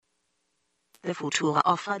The future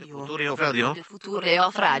of radio. The future of radio. The future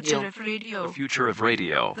of radio. The future of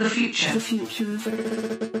radio. The future. The future of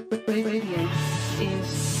radio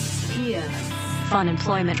is here.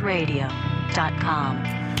 Funemploymentradio.com.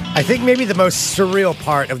 I think maybe the most surreal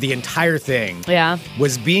part of the entire thing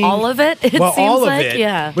was being... All of it? It seems all of like, it.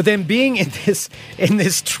 yeah. But then being in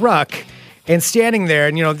this truck and standing there,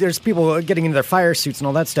 and, there's people getting into their fire suits and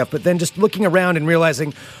all that stuff, but then just looking around and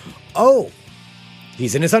realizing, oh,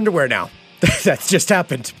 he's in his underwear now. That's just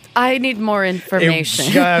happened. I need more information.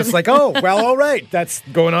 It's like, oh, well, all right. That's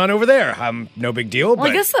going on over there. No big deal. Well,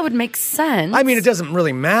 I guess that would make sense. I mean, it doesn't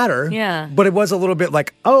really matter. Yeah. But it was a little bit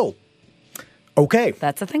like, oh, okay.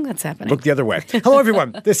 That's a thing that's happening. Look the other way. Hello,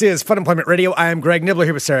 everyone. This is Fun Employment Radio. I am Greg Nibbler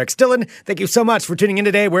here with Sarah X. Dillon. Thank you so much for tuning in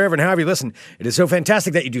today, wherever and however you listen. It is so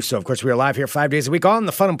fantastic that you do so. Of course, we are live here 5 days a week on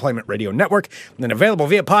the Fun Employment Radio Network, and then available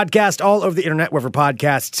via podcast all over the internet, wherever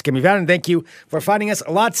podcasts can be found. And thank you for finding us.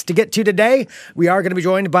 Lots to get to today. We are going to be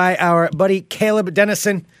joined by our buddy Caleb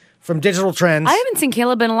Denison from Digital Trends. I haven't seen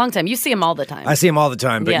Caleb in a long time. You see him all the time. I see him all the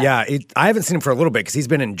time, but Yeah. I haven't seen him for a little bit because he's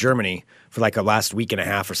been in Germany for like a last week and a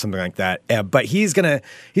half or something like that. But he's gonna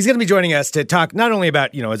be joining us to talk not only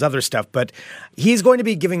about his other stuff, but he's going to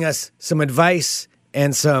be giving us some advice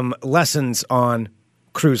and some lessons on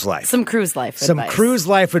cruise life. Some cruise life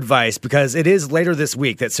advice, because it is later this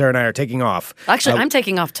week that Sarah and I are taking off. Actually, I'm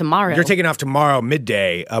taking off tomorrow. You're taking off tomorrow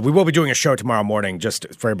midday. We will be doing a show tomorrow morning, just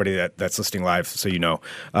for everybody that's listening live, so you know.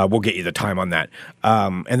 We'll get you the time on that.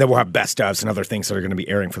 And then we'll have best ofs and other things that are going to be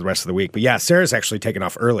airing for the rest of the week. But yeah, Sarah's actually taking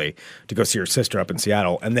off early to go see her sister up in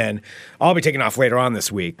Seattle. And then I'll be taking off later on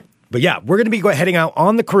this week. But yeah, we're going to be heading out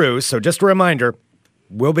on the cruise. So just a reminder,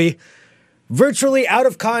 we'll be virtually out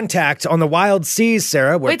of contact on the wild seas,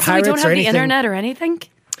 Sarah, where Wait, so we pirates don't have or the anything. internet or anything?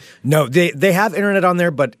 No, they have internet on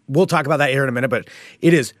there, but we'll talk about that here in a minute, but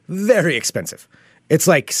it is very expensive. It's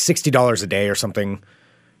like $60 a day or something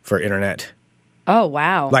for internet. Oh,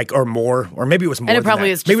 wow. Or more, or maybe it was more and it than probably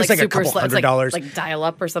that. is just Maybe it's like a super couple slow. It's $100. like dial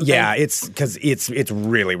up or something. Yeah, it's because it's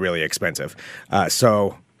really, really expensive.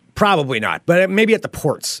 So probably not, but maybe at the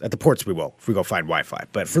ports. At the ports we will, if we go find Wi-Fi.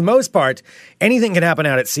 But for the most part, anything can happen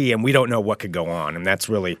out at sea, and we don't know what could go on, and that's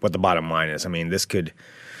really what the bottom line is. I mean, this could,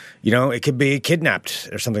 it could be kidnapped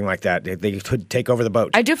or something like that. They could take over the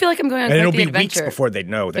boat. I do feel like I'm going on and it'll quite be the adventure. weeks before they'd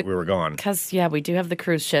know that we were gone. Because, we do have the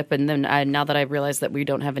cruise ship, and then now that I realized that we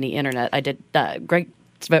don't have any internet, I did, Greg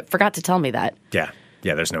forgot to tell me that. Yeah,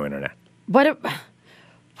 there's no internet. What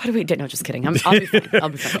do we do? No, just kidding. I'll be fine. I'll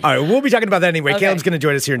be fine. All right, we'll be talking about that anyway. Okay. Caleb's going to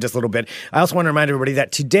join us here in just a little bit. I also want to remind everybody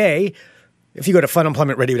that today, if you go to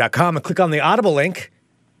funemploymentradio.com and click on the Audible link,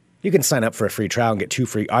 you can sign up for a free trial and get 2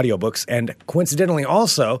 free audiobooks. And coincidentally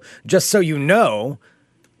also, just so you know,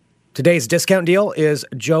 today's discount deal is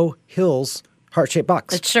Joe Hill's heart-shaped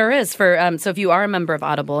box. It sure is. So if you are a member of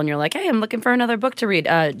Audible and you're like, hey, I'm looking for another book to read,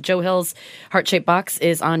 Joe Hill's heart-shaped box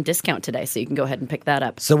is on discount today, so you can go ahead and pick that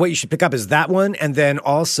up. So what you should pick up is that one, and then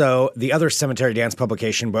also the other Cemetery Dance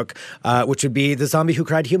publication book, which would be The Zombie Who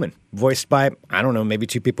Cried Human, voiced by, I don't know, maybe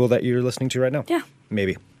 2 people that you're listening to right now. Yeah.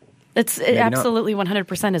 Maybe. It absolutely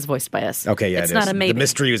 100% is voiced by us. Okay, yeah, it's it not is. a maybe. The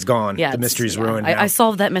mystery is gone. Yeah, the mystery's ruined now. I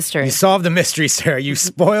solved that mystery. You solved the mystery, Sarah. You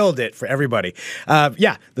spoiled it for everybody.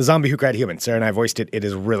 The Zombie Who Cried Human. Sarah and I voiced it. It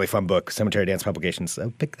is a really fun book. Cemetery Dance Publications.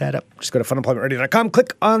 So pick that up. Just go to funemploymentradio.com.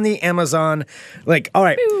 Click on the Amazon link. All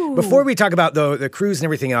right. Ooh. Before we talk about the cruise and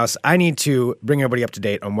everything else, I need to bring everybody up to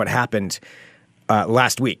date on what happened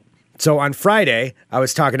last week. So on Friday, I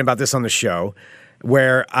was talking about this on the show,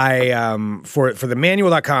 where I, for the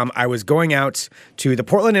manual.com, I was going out to the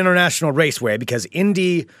Portland International Raceway because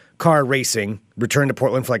Indy car racing returned to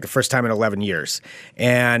Portland for like the first time in 11 years.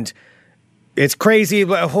 And it's crazy,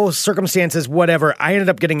 whole circumstances, whatever. I ended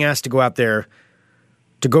up getting asked to go out there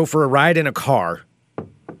to go for a ride in a car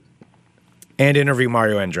and interview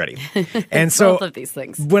Mario Andretti. And so both of these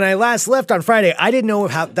things. When I last left on Friday, I didn't know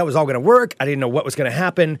how that was all going to work. I didn't know what was going to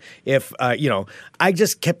happen. If, I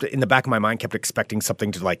just kept in the back of my mind, kept expecting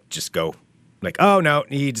something to just go. Like, oh, no,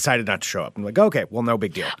 he decided not to show up. I'm like, okay, well, no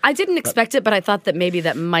big deal. I didn't expect it, but I thought that maybe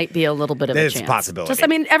that might be a little bit of a chance. It's a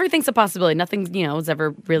possibility. Everything's a possibility. Nothing, is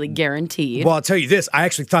ever really guaranteed. Well, I'll tell you this. I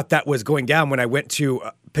actually thought that was going down when I went to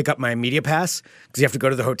pick up my media pass, because you have to go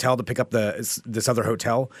to the hotel to pick up this other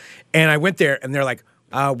hotel. And I went there, and they're like,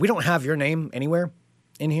 we don't have your name anywhere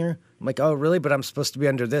in here. I'm like, oh, really? But I'm supposed to be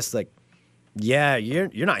under this. Like, yeah,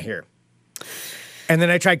 you're not here. And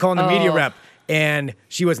then I tried calling the media rep. And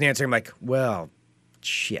she wasn't answering. I'm like, well,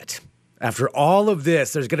 shit. After all of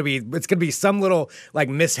this, it's going to be some little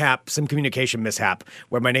mishap, some communication mishap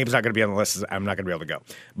where my name's not going to be on the list. I'm not going to be able to go.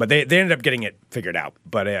 But they ended up getting it figured out.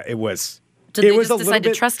 But it was Did It they was just a decide to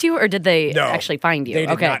little bit- trust you, or did they No, actually find you? They did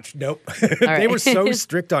okay. not. Nope. right. They were so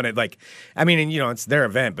strict on it. Like, I mean, and, it's their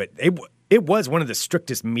event, but it was one of the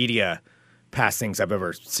strictest media pass things I've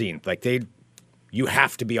ever seen. Like you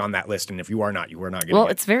have to be on that list, and if you are not, you are not getting Well,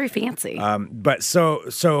 it. it's very fancy. But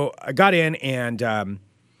so I got in and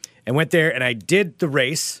went there and I did the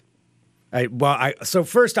race. So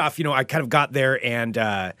first off, I kind of got there and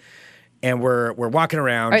we're walking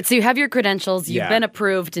around. All right, so you have your credentials, you've Yeah. been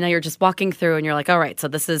approved, and now you're just walking through, and you're like, all right, so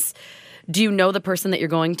this is. Do you know the person that you're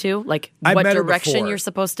going to? Like, I what met her direction before. you're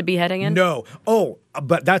supposed to be heading in? No. Oh,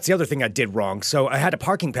 but that's the other thing I did wrong. So I had a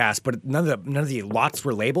parking pass, but none of the lots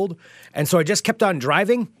were labeled, and so I just kept on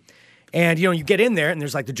driving. And you get in there, and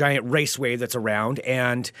there's like the giant raceway that's around,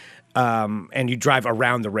 and you drive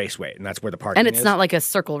around the raceway, and that's where the parking is. And it's not like a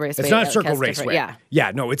circle raceway. It's not a that circle has different- raceway. Yeah.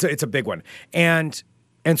 Yeah. No, it's a big one. And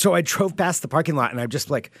so I drove past the parking lot, and I'm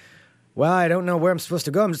just like, well, I don't know where I'm supposed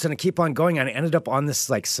to go. I'm just going to keep on going. And I ended up on this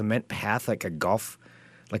like cement path, like a golf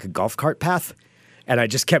cart path, and I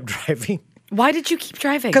just kept driving. Why did you keep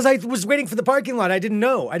driving? Because I was waiting for the parking lot. I didn't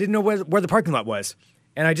know where the parking lot was.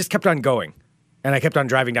 And I just kept on going. And I kept on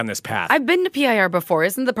driving down this path. I've been to PIR before.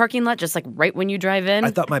 Isn't the parking lot just like right when you drive in?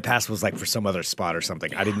 I thought my pass was like for some other spot or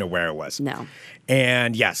something. I didn't know where it was. No.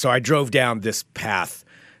 And yeah, so I drove down this path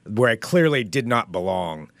where I clearly did not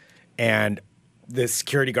belong. And the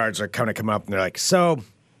security guards are kind of coming up and they're like, so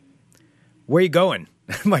where are you going?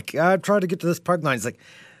 I'm like, I'm trying to get to this parking lot. He's like,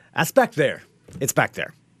 that's back there. It's back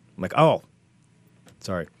there. I'm like, oh,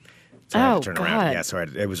 sorry. So I had to turn around. God. Yeah, so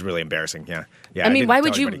it was really embarrassing. Yeah. Yeah. I mean, didn't why tell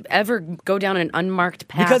would you anybody. ever go down an unmarked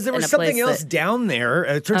path? Because there in was a something place else that- down there.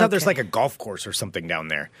 It turns out there's Okay. like a golf course or something down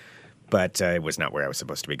there. But it was not where I was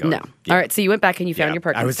supposed to be going. No. Yeah. All right, so you went back and you found Yeah. your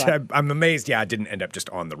parking spot. I'm amazed. Yeah, I didn't end up just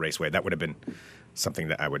on the raceway. That would have been something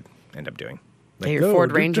that I would end up doing. Yeah, your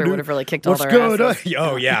Ford Ranger would have really kicked all What's their good? asses.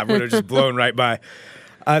 Oh yeah, would have just blown right by.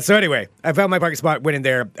 So anyway, I found my parking spot, went in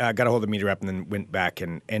there, got a hold of the meter rep, and then went back.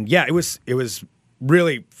 And yeah, it was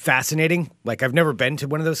really fascinating. Like I've never been to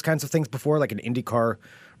one of those kinds of things before, like an IndyCar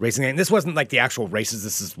racing. And this wasn't like the actual races.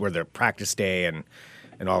 This is where their practice day and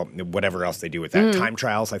all whatever else they do with that. Time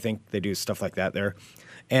trials, I think they do stuff like that there.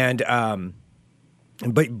 And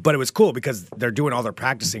but it was cool because they're doing all their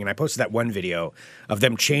practicing. And I posted that one video of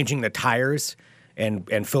them changing the tires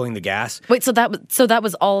and filling the gas. Wait, so that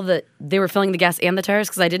was all that they were filling the gas and the tires?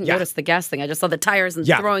 Because I didn't Yeah. notice the gas thing. I just saw the tires and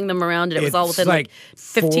Yeah. throwing them around, and it was all It's within like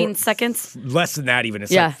 15 4 seconds. Less than that even.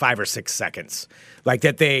 It's Yeah. like 5 or 6 seconds. Like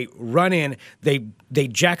that they run in, they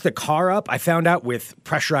jack the car up, I found out, with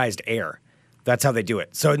pressurized air. That's how they do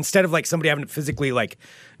it. So instead of like somebody having to physically like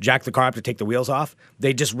jack the car up to take the wheels off,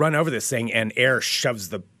 they just run over this thing and air shoves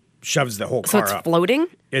the whole So car it's up. floating?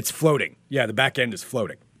 It's floating. Yeah, the back end is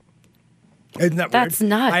floating. Isn't that That's weird?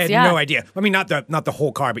 nuts, I had yeah. no idea. I mean, not the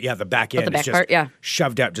whole car, but yeah, the back end the is back just part, yeah.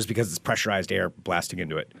 shoved up just because it's pressurized air blasting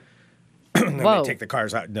into it. And then Whoa. they take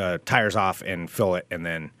the tires off and fill it, and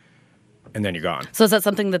then you're gone. So is that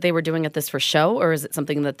something that they were doing at this for show, or is it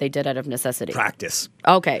something that they did out of necessity? Practice.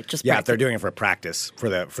 Okay, just Yeah, practice. they're doing it for practice for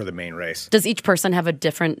the main race. Does each person have a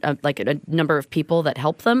different, like a number of people that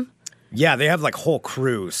help them? Yeah, they have like whole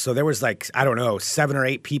crews. So there was like, I don't know, 7 or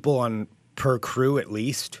 8 people on per crew at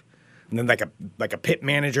least. And then like a pit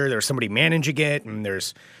manager, there's somebody managing it, and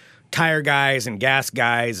there's tire guys and gas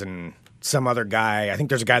guys and some other guy. I think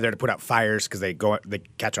there's a guy there to put out fires because they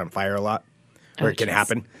catch on fire a lot, or it can jeez.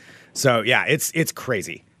 happen. So yeah, it's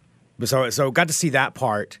crazy. So got to see that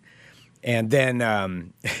part, and then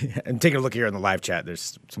I'm taking a look here in the live chat.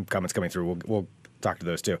 There's some comments coming through. We'll talk to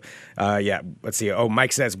those too. Yeah, let's see. Oh,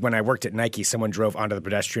 Mike says, when I worked at Nike, someone drove onto the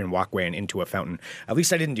pedestrian walkway and into a fountain. At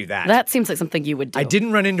least I didn't do that. That seems like something you would do. I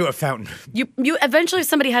didn't run into a fountain. You eventually, if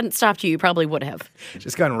somebody hadn't stopped you, you probably would have.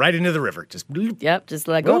 Just gone right into the river. Just bloop. Yep, just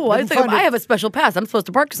like, Well, oh, I didn't think find I it. have a special pass. I'm supposed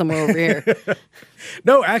to park somewhere over here.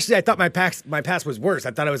 No, actually, I thought my pass was worse.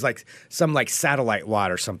 I thought it was like some like satellite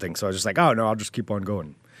lot or something. So I was just like, oh no, I'll just keep on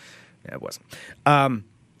going. Yeah, it wasn't.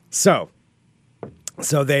 So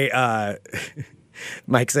they.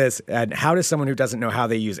 Mike says, and how does someone who doesn't know how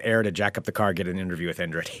they use air to jack up the car get an interview with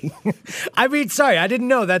Andretti? I mean, sorry, I didn't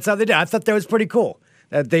know that's how they did. I thought that was pretty cool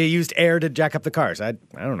that they used air to jack up the cars. I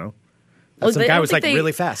don't know. Well, Some I guy don't was think like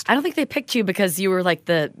really fast. I don't think they picked you because you were like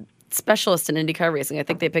the specialist in IndyCar racing. I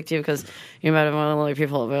think they picked you because you might have one of the only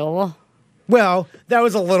people available. Well, that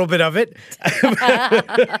was a little bit of it.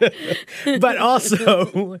 But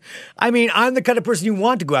also, I mean, I'm the kind of person you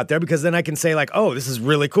want to go out there because then I can say like, oh, this is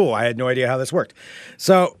really cool. I had no idea how this worked.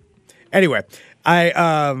 So anyway, I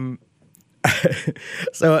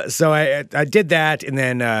did that and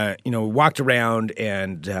then, walked around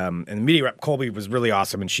and the media rep Colby was really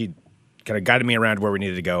awesome. And she kind of guided me around where we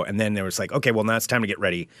needed to go. And then there was like, okay, well, now it's time to get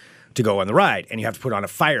ready to go on the ride. And you have to put on a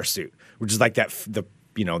fire suit, which is like that, the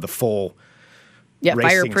full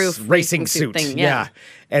fireproof racing suit thing. Yeah.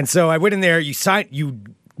 And so I went in there. You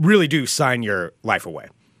really do sign your life away.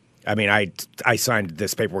 I mean, I signed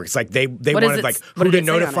this paperwork. It's like they wanted like who to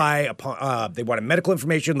notify upon. They wanted medical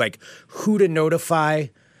information, like who to notify.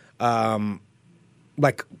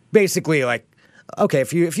 Like basically, like okay,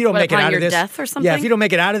 if you don't make it out of this, death or something. Yeah, if you don't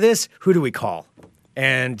make it out of this, who do we call?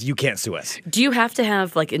 And you can't sue us. Do you have to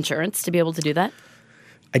have like insurance to be able to do that?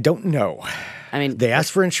 I don't know. I mean, they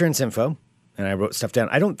asked for insurance info. And I wrote stuff down.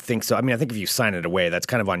 I don't think so. I mean, I think if you sign it away, that's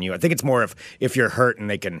kind of on you. I think it's more if you're hurt and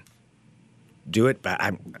they can do it. But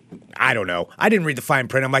I don't know. I didn't read the fine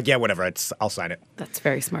print. I'm like, yeah, whatever. I'll sign it. That's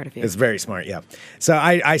very smart of you. It's very smart, yeah. So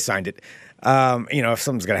I signed it. If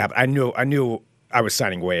something's gonna happen, I knew I was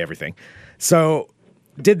signing away everything. So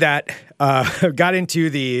did that. Got into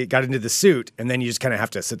the suit, and then you just kind of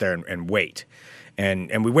have to sit there and wait.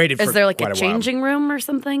 And we waited. Is for there like quite a changing room or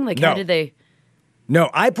something? Like No. How did they? No,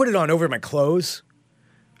 I put it on over my clothes,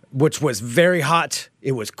 which was very hot.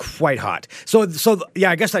 It was quite hot. So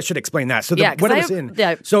yeah, I guess I should explain that. So what it was in.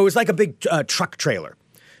 Yeah. So it was like a big truck trailer.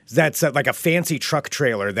 That's like a fancy truck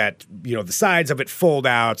trailer that the sides of it fold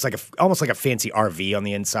out. It's like almost like a fancy RV on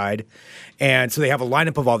the inside, and so they have a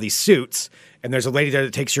lineup of all these suits. And there's a lady there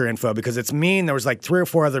that takes your info because it's me. And there was like 3 or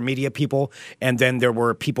 4 other media people, and then there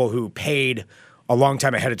were people who paid a long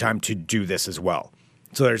time ahead of time to do this as well.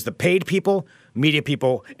 So there's the paid people, media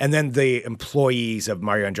people, and then the employees of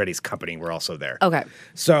Mario Andretti's company were also there. Okay.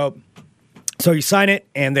 So you sign it,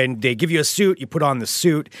 and then they give you a suit. You put on the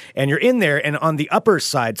suit, and you're in there. And on the upper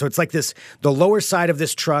side, so it's like the lower side of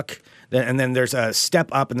this truck, and then there's a step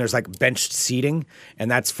up, and there's like benched seating,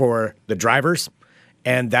 and that's for the drivers.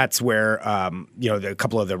 And that's where, a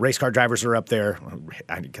couple of the race car drivers are up there.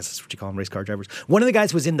 I guess that's what you call them, race car drivers. One of the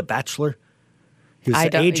guys was in The Bachelor. He was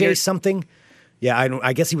AJ something. Yeah,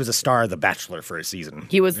 I guess he was a star of The Bachelor for a season.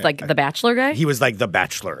 He was like the Bachelor guy? He was like The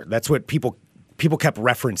Bachelor. That's what people kept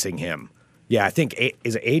referencing him. Yeah, I think,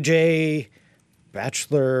 is it AJ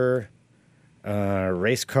Bachelor,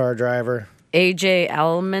 race car driver? AJ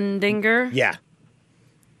Allmendinger? Yeah,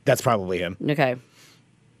 that's probably him. Okay.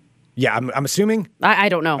 Yeah, I'm assuming. I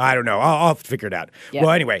don't know. I don't know. I'll figure it out. Yeah.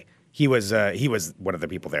 Well, anyway, he was one of the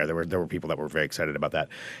people there. There were people that were very excited about that,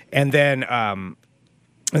 and then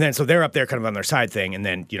so they're up there kind of on their side thing, and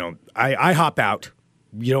then I hop out.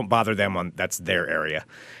 You don't bother them that's their area,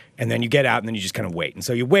 and then you get out, and then you just kind of wait, and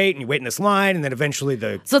so you wait in this line, and then eventually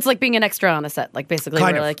So it's like being an extra on a set, like basically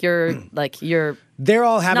kind where of. you're they're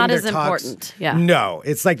all having not their as talks. important. Yeah. No,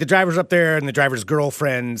 it's like the driver's up there and the driver's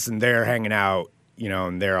girlfriends, and they're hanging out,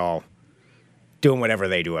 and they're all doing whatever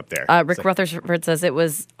they do up there. Rick Rutherford says it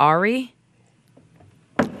was Ari.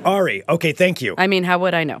 Ari. Okay, thank you. I mean, how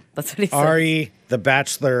would I know? That's what he said. Ari, the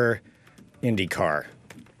Bachelor, IndyCar.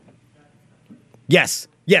 Yes,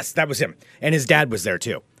 that was him. And his dad was there,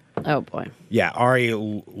 too. Oh, boy. Yeah,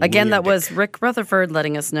 Ari. Again, that was Rick Rutherford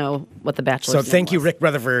letting us know what the Bachelor So thank you, Rick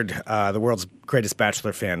Rutherford, the world's greatest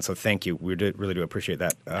Bachelor fan. So thank you. We really do appreciate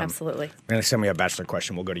that. Absolutely. Next time we have a Bachelor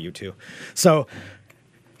question, we'll go to you, too. So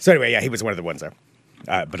anyway, yeah, he was one of the ones there.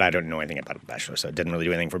 But I don't know anything about The Bachelor, so it didn't really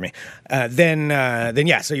do anything for me.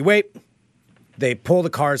 So you wait. They pull the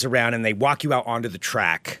cars around, and they walk you out onto the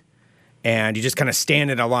track. And you just kind of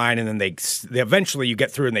stand in a line, and then they eventually you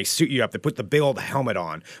get through, and they suit you up. They put the big old helmet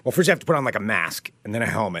on. Well, first you have to put on like a mask, and then a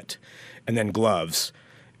helmet, and then gloves.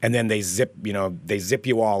 And then they zip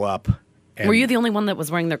you all up. Were you the only one that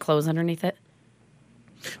was wearing their clothes underneath it?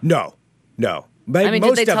 No. But I mean,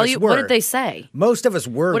 did they tell you? What did they say? Most of us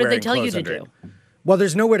were. What did they wearing tell you clothes to under do? it. Well,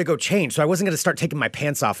 there's nowhere to go change, so I wasn't going to start taking my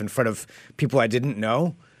pants off in front of people I didn't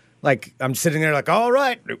know. Like, I'm sitting there like, all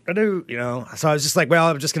right, So I was just like, well,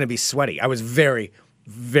 I'm just going to be sweaty. I was very,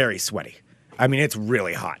 very sweaty. I mean, it's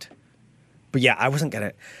really hot. But yeah, I wasn't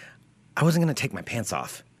going to take my pants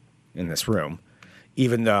off in this room,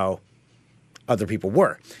 even though other people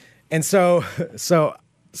were. And so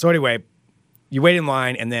anyway, you wait in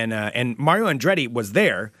line, and then and Mario Andretti was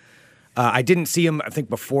there. I didn't see him, I think,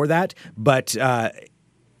 before that, but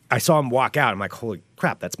I saw him walk out. I'm like, holy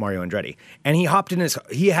crap, that's Mario Andretti. And he hopped in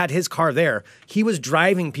he had his car there. He was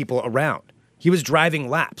driving people around. He was driving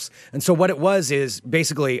laps. And so what it was is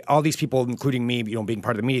basically all these people, including me, being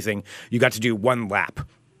part of the media thing, you got to do one lap.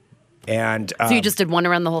 And so you just did one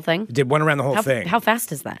around the whole thing? Did one around the whole thing. How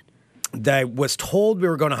fast is that? I was told we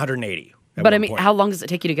were going 180. But I mean, how long does it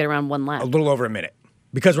take you to get around one lap? A little over a minute.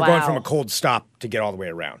 Because we're going from a cold stop to get all the way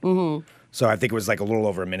around. Mm-hmm. So I think it was like a little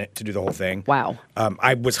over a minute to do the whole thing. Wow.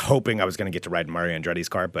 I was hoping I was going to get to ride in Mario Andretti's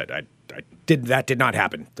car, but that did not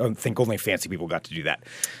happen. I think only fancy people got to do that.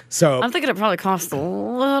 So I'm thinking it probably costs a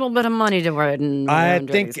little bit of money to ride in I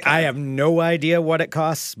Andretti's think car. I have no idea what it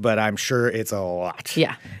costs, but I'm sure it's a lot.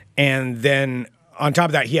 Yeah. And then on top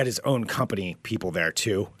of that, he had his own company people there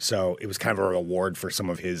too. So it was kind of a reward for some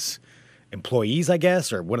of his employees, I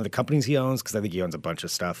guess, or one of the companies he owns, because I think he owns a bunch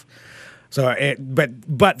of stuff. So,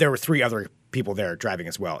 but there were 3 other people there driving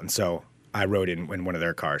as well, and so I rode in one of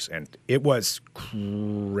their cars, and it was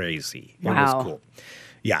crazy. It Wow. was cool.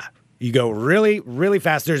 Yeah, you go really, really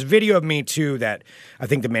fast. There's video of me too that I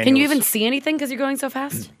think the manual. Can you even see anything because you're going so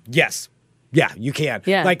fast? Yes. Yeah, you can.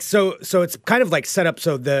 Yeah. Like so it's kind of like set up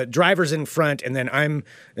so the driver's in front and then and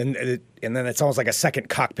then it's almost like a second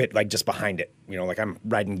cockpit like just behind it. You know, like I'm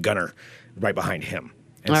riding gunner right behind him.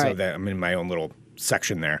 And All so right. that I'm in my own little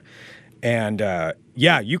section there. And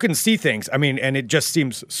yeah, you can see things. I mean, and it just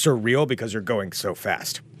seems surreal because you're going so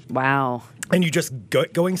fast. Wow. And you just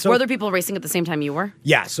going so Were there people racing at the same time you were?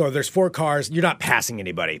 Yeah, so there's 4 cars. You're not passing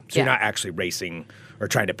anybody. So Yeah. you're not actually racing or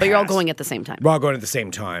trying to pass. But you're all going at the same time. We're all going at the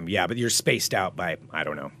same time, yeah, but you're spaced out by, I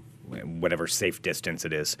don't know, whatever safe distance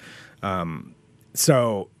it is.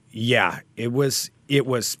 So, yeah, it was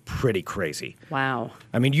pretty crazy. Wow.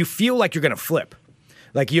 I mean, you feel like you're going to flip.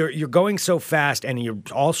 Like you're going so fast and you're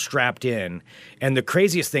all strapped in. And the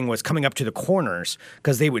craziest thing was coming up to the corners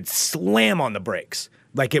because they would slam on the brakes.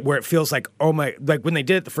 Like where it feels like, oh my, like when they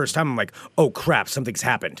did it the first time, I'm like, oh crap, something's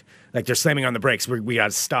happened. Like they're slamming on the brakes, we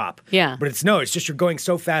gotta stop. Yeah. But it's just you're going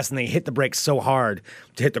so fast and they hit the brakes so hard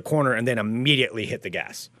to hit the corner and then immediately hit the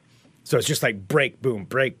gas. So it's just like brake, boom,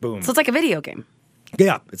 brake, boom. So it's like a video game.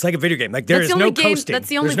 Yeah, it's like a video game. Like there is no coasting. That's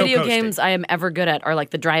the only There's no video coasting. games I am ever good at are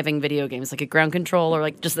like the driving video games, like a ground control or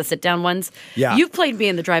like just the sit down ones. Yeah. You've played me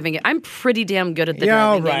in the driving game. I'm pretty damn good at the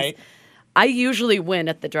Yeah, driving right. games. I usually win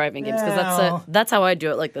at the driving games because that's how I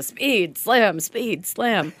do it. Like the speed slam.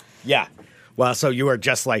 Yeah. Well, so you are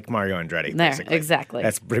just like Mario Andretti. There, basically. exactly.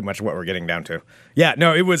 That's pretty much what we're getting down to. Yeah.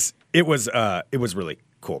 No, it was really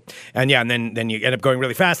cool. And yeah, and then you end up going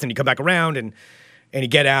really fast, and you come back around, and you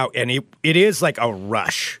get out, and it is like a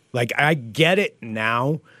rush. Like I get it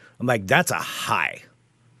now. I'm like, that's a high.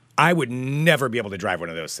 I would never be able to drive one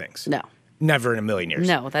of those things. No. Never in a million years.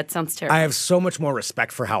 No, that sounds terrible. I have so much more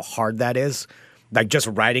respect for how hard that is. Like just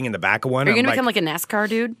riding in the back of one. Are you I'm going to become like a NASCAR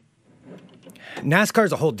dude?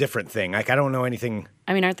 NASCAR's a whole different thing. Like I don't know anything.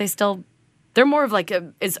 I mean, aren't they still? They're more of like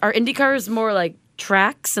are Indy cars more like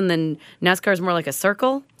tracks, and then NASCAR is more like a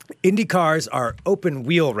circle? Indy cars are open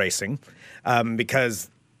wheel racing because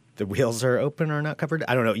the wheels are open or not covered.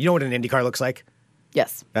 I don't know. You know what an Indy car looks like?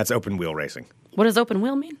 Yes. That's open wheel racing. What does open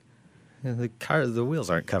wheel mean? Yeah, the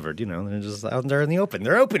wheels aren't covered. You know, they're just out there in the open.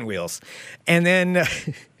 They're open wheels. And then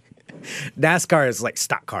NASCAR is like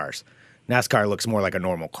stock cars. NASCAR looks more like a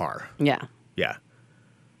normal car. Yeah. Yeah.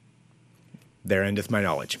 There endeth my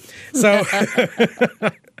knowledge. So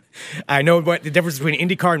I know what the difference between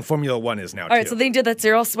IndyCar and Formula One is now. All right, so they did that. So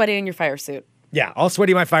you're all sweaty in your fire suit. Yeah, all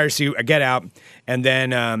sweaty in my fire suit. I get out, and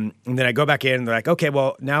then I go back in. And they're like, okay,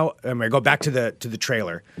 well now I go back to the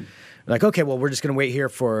trailer. They're like, okay, well we're just gonna wait here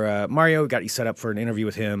for Mario. We got you set up for an interview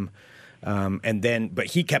with him, but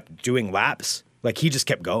he kept doing laps. Like he just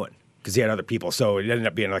kept going because he had other people. So it ended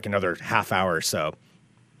up being like another half hour or so.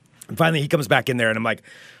 And finally, he comes back in there, and I'm like,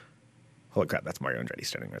 holy crap, that's Mario Andretti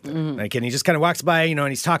standing right there. Mm-hmm. Like, and he just kind of walks by, and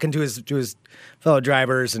he's talking to his fellow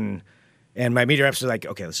drivers, and my media reps are like,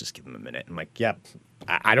 okay, let's just give him a minute. I'm like, yep,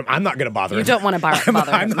 I'm not going to bother him. You don't want to bother him.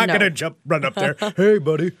 I'm not going to run up there. Hey,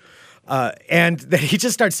 buddy. And then he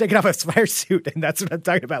just starts taking off his fire suit, and that's what I'm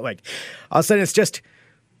talking about. Like, all of a sudden, it's just,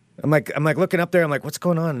 I'm like looking up there. I'm like, what's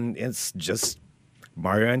going on? And it's just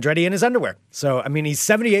Mario Andretti in his underwear. So, I mean, he's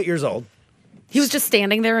 78 years old. He was just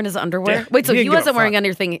standing there in his underwear? Yeah, Wait, so he he didn't give a wasn't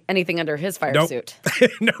wearing fuck. anything under his fire Nope. suit?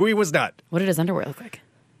 No, he was not. What did his underwear look like?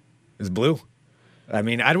 It's blue. I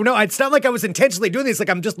mean, I don't know. It's not like I was intentionally doing this. Like,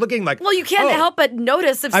 I'm just looking like, Well, you can't oh, help but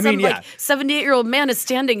notice if some 78-year-old man is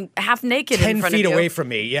standing half naked in 10 front feet of you. away from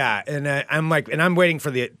me. Yeah. And I'm like, and I'm waiting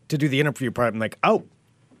to do the interview part. I'm like, oh,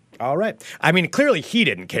 all right. I mean, clearly he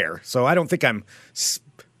didn't care. So I don't think I'm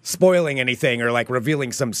spoiling anything or like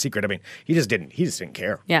revealing some secret. I mean, he just didn't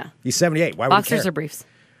care. Yeah. He's 78. Why would Boxers he care? or briefs?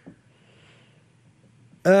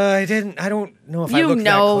 I don't know if I looked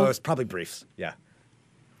that close. Probably briefs. Yeah.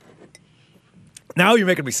 Now you're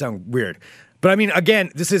making me sound weird. But I mean,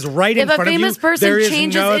 again, this is right in front of you. If a famous person there is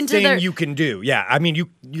changes nothing into their... you can do. Yeah. I mean,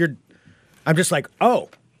 I'm just like, oh,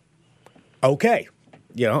 okay.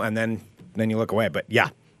 And then you look away. But yeah.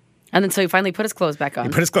 And then so he finally put his clothes back on.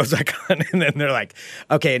 He put his clothes back on, and then they're like,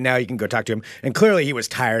 okay, now you can go talk to him. And clearly he was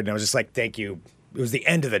tired, and I was just like, thank you. It was the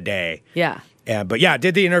end of the day. Yeah. But yeah,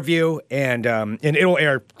 did the interview, and it'll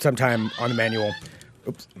air sometime on the manual.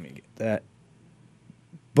 Oops, let me get that.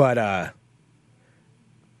 But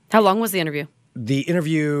how long was the interview? the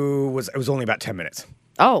interview was only about 10 minutes.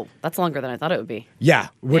 Oh, that's longer than I thought it would be. Yeah,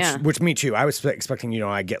 which me too. I was expecting,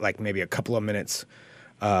 I get like maybe a couple of minutes.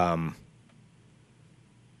 But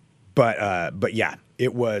yeah,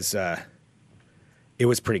 it was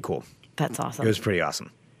pretty cool. That's awesome. It was pretty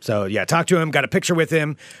awesome. So yeah, talked to him, got a picture with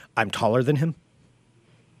him. I'm taller than him.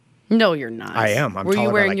 No, you're not. I am. Were you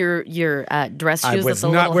wearing your dress shoes? I was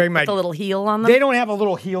not wearing with the little heel on them. They don't have a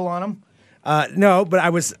little heel on them. No, but I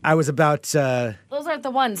was about. Those aren't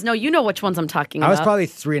the ones. No, you know which ones I'm talking about. I was probably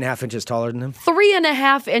 3.5 inches taller than him.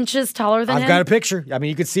 3.5 inches taller than him? I've got a picture. I mean,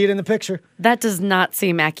 you could see it in the picture. That does not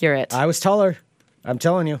seem accurate. I was taller. I'm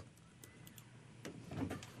telling you.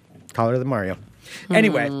 Taller than Mario.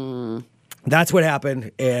 Anyway, that's what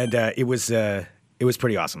happened, and it was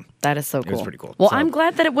pretty awesome. That is so cool. It was pretty cool. Well, So, I'm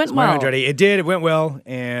glad that it went well. Mario Andretti. It did. It went well,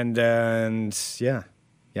 and yeah,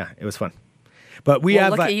 it was fun. But we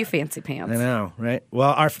have. Look at you, fancy pants. I know, right?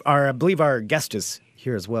 Well, I believe our guest is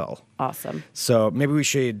here as well. Awesome. So maybe we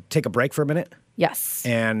should take a break for a minute. Yes.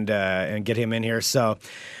 And get him in here. So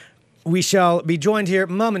we shall be joined here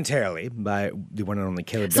momentarily by the one and only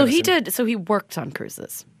Caleb Denison. So he worked on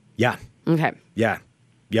cruises. Yeah. Okay. Yeah.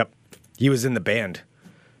 Yep. He was in the band.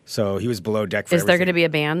 So he was below deck for Is there going to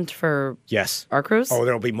everything. be a band for Yes. our cruise? Oh,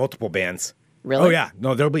 there'll be multiple bands. Really? Oh, yeah.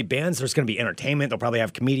 No, there'll be bands. There's going to be entertainment. They'll probably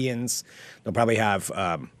have comedians. They'll probably have,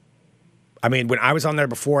 when I was on there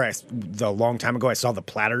before, a long time ago, I saw the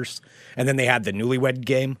Platters. And then they had the Newlywed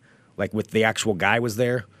Game, like with the actual guy was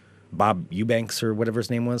there. Bob Eubanks or whatever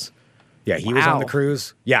his name was. Yeah, he was on the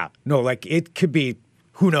cruise. Yeah. No, like it could be,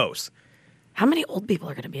 who knows? How many old people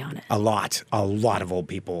are going to be on it? A lot of old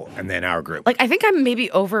people, and then our group. Like, I think I'm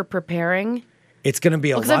maybe over-preparing. It's going to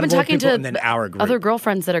be a lot I've been of old talking people, to and then our group. other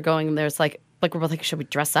girlfriends that are going. There's like we're both like, should we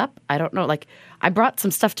dress up? I don't know. Like, I brought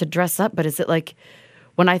some stuff to dress up, but is it like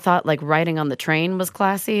when I thought like riding on the train was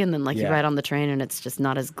classy, and then like you ride on the train and it's just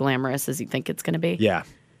not as glamorous as you think it's going to be? Yeah.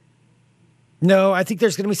 No, I think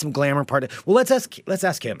there's going to be some glamour part. Well, let's ask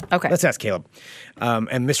him. Okay. Let's ask Caleb.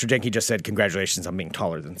 And Mr. Jenke just said, congratulations on being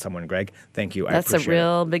taller than someone, Greg. Thank you. That's a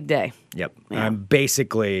real big day. Yep. Yeah. I'm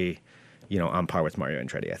basically, on par with Mario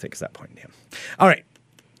Andretti, I think, is that point. Yeah. All right.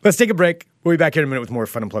 Let's take a break. We'll be back in a minute with more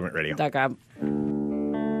Fun Employment Radio.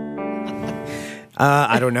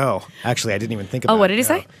 I don't know. Actually, I didn't even think about it. Oh, what did he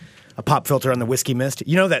say? A pop filter on the whiskey mist.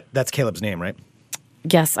 You know that's Caleb's name, right?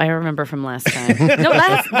 Yes, I remember from last time. No,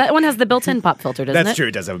 that one has the built-in pop filter, doesn't it? That's true.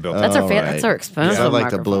 It does have a built-in. That's that's our expensive I like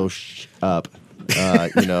to microphone. blow up.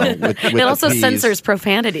 With It also the Ps. censors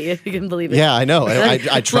profanity, if you can believe it. Yeah, I know.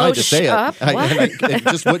 I tried to say it. Up? It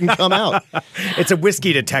just wouldn't come out. It's a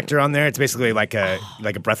whiskey detector on there. It's basically like a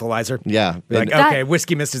breathalyzer. Yeah. Like, It- okay,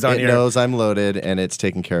 whiskey mist is on It here. knows I'm loaded and it's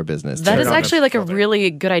taking care of business. That is on actually the like a filter. really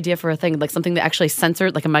good idea for a thing, like something that actually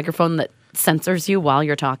censors, like a microphone that censors you while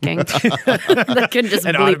you're talking. That can just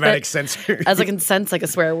An bleep automatic it sensor. as I can sense like a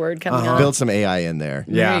swear word coming out. Build some AI in there.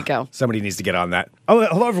 Yeah. There you go. Somebody needs to get on that. Oh,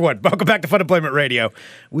 hello, everyone. Welcome back to Fun Employment Radio.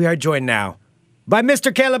 We are joined now by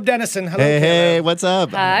Mr. Caleb Denison. Hello, Hey, Caleb. what's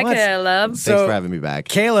up? Hi, What's- Caleb. Thanks for having me back.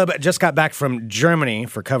 Caleb just got back from Germany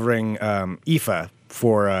for covering IFA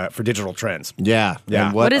for Digital Trends. Yeah. Yeah.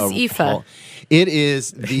 And What is a- IFA? It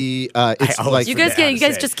is the it's always like You guys forget how to you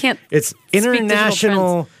guys say it. just can't. It's speak digital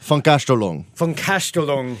International Funkastelung.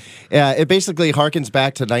 Funkastelung. Yeah, it basically harkens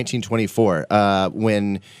back to 1924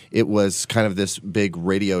 when it was kind of this big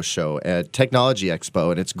radio show at Technology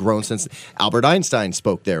Expo, and it's grown since. Albert Einstein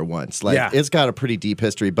spoke there once. Like, Yeah. it's got a pretty deep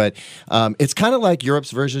history, but it's kind of like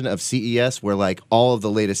Europe's version of CES, where like all of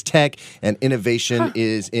the latest tech and innovation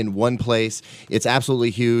is in one place. It's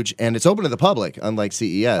absolutely huge, and it's open to the public, unlike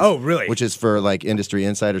CES. Oh, really? Which is for like industry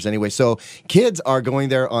insiders anyway. So kids are going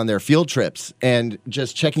there on their field trips and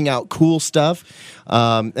just checking out cool stuff.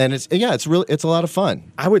 And it's a lot of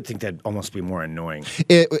fun. I would think that'd almost be more annoying.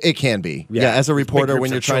 It can be. Yeah. Yeah, as a Big reporter, groups when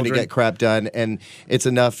of you're trying to children. get crap done, and it's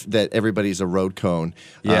enough that everybody's a road cone.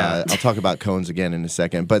 Yeah. I'll talk about cones again in a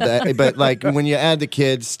second. But but like when you add the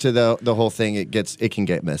kids to the whole thing, it can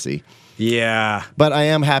get messy. Yeah. But I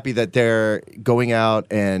am happy that they're going out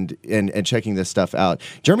and checking this stuff out.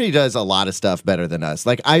 Germany does a lot of stuff better than us.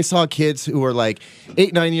 Like, I saw kids who were like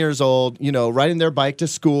 8, 9 years old, riding their bike to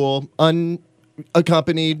school,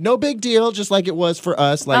 accompanied, no big deal, just like it was for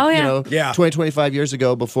us, like, Oh, yeah. 20, 25 years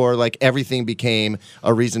ago before, like, everything became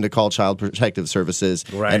a reason to call Child Protective Services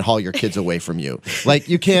Right. and haul your kids away from you. Like,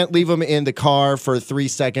 you can't leave them in the car for 3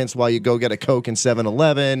 seconds while you go get a Coke in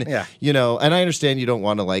 7-Eleven. Yeah. And I understand you don't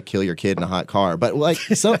want to, like, kill your kid in a hot car, but, like,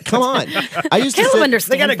 so come on. I used to Caleb sit, understands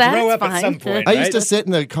They gotta that. grow It's up at fine. some point. I used to right? sit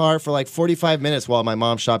in the car for like 45 minutes while my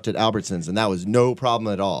mom shopped at Albertsons, and that was no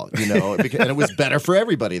problem at all, and it was better for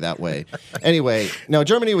everybody that way. Anyway, no,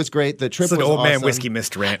 Germany was great. The trip It's an was old man awesome. whiskey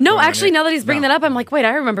mist rant. No, going on actually, here. now that he's bringing No. that up, I'm like, wait,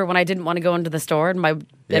 I remember when I didn't want to go into the store, and my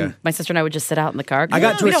sister and I would just sit out in the car. I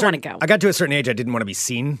got to we a don't want certain to go. I got to a certain age I didn't want to be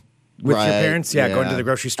seen with your Right, parents. Yeah, going to yeah. the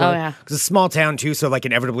grocery store. Oh, yeah. Because it's a small town too, so like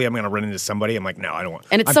inevitably I'm going to run into somebody. I'm like, no, I don't want.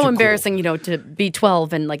 And it's I'm so too cool. embarrassing, to be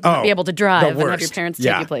 12 and like not Oh, be able to the drive and have your worst. parents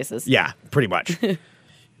Yeah. take you places. Yeah, pretty much.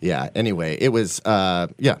 Yeah. Anyway, it was. I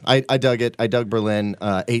dug it. I dug Berlin.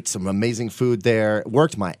 Ate some amazing food there.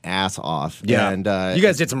 Worked my ass off. Yeah, And you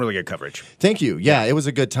guys did some really good coverage. thank you. Yeah, it was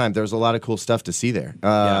a good time. There was a lot of cool stuff to see there.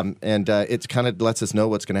 And it kind of lets us know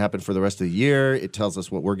what's going to happen for the rest of the year. It tells us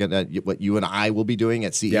what what you and I will be doing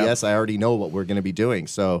at CES. Yeah. I already know what we're going to be doing.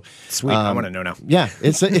 So Sweet, I want to know now. yeah,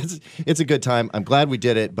 it's a good time. I'm glad we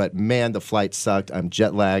did it, but man, the flight sucked. I'm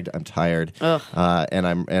jet lagged. I'm tired.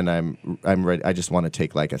 And I'm ready. I just want to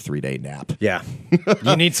take like a 3-day nap. Yeah,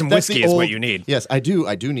 you need some That's whiskey the is what old- you need. Yes, I do.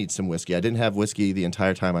 I do need some whiskey. I didn't have whiskey the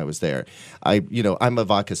entire time I was there. I'm a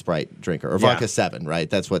vodka Sprite drinker, or Yeah. vodka 7, right?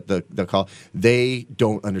 That's what they'll call. They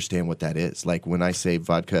don't understand what that is. Like when I say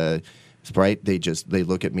vodka Sprite, they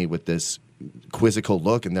look at me with this quizzical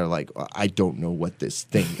look, and they're like, I don't know what this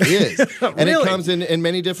thing is. And it Really? comes in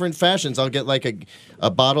many different fashions. I'll get like a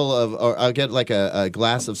bottle of, or I'll get like a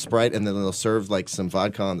glass of Sprite, and then they'll serve like some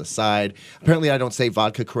vodka on the side. Apparently I don't say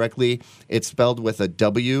vodka correctly. It's spelled with a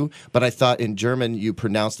W, but I thought in German you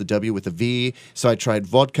pronounce the W with a V, so I tried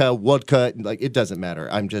vodka, like it doesn't matter.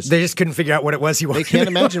 They just couldn't figure out what it was you they wanted. can't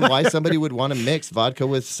imagine why somebody would want to mix vodka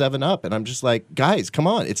with 7-Up, and I'm just like, guys, come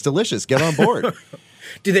on, it's delicious. Get on board.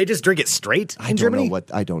 Do they just drink it straight in Germany?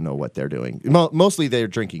 I don't know what they're doing. Mostly they're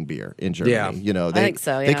drinking beer in Germany. Yeah. They, think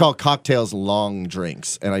so, They yeah. call cocktails long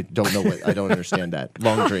drinks, and I don't know I don't understand that.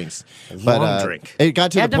 Long drinks. Long drink. It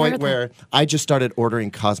got to Yeah, the I've never point heard where I just started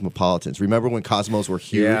ordering Cosmopolitans. Remember when Cosmos were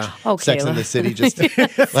huge? Yeah. Oh, Sex in Kayla. the City, just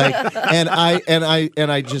like, and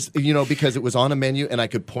I just because it was on a menu and I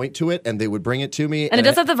could point to it and they would bring it to me. And it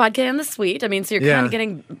does have the vodka and the sweet. I mean, so you're Yeah. kind of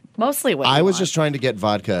getting mostly what I you was want. just trying to get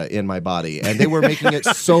vodka in my body, and they were making it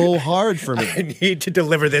so hard for me. I need to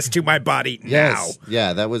deliver this to my body Yes,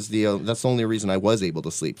 yeah, that's the only reason I was able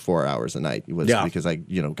to sleep 4 hours a night was Yeah. because I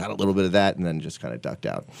got a little bit of that and then just kind of ducked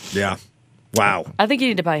out. now. Yeah. Wow. I think you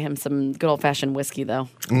need to buy him some good old fashioned whiskey, though.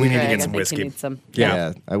 We need to Greg, get I some think whiskey. He needs some.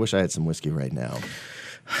 Yeah. I wish I had some whiskey right now.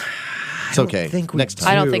 It's okay. think we Next do.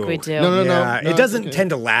 time. I don't think we do. No, Yeah, no, it doesn't it's okay. tend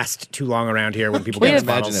to last too long around here when people We get have,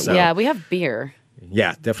 the bottles. imagine it So. will. yeah, we have beer.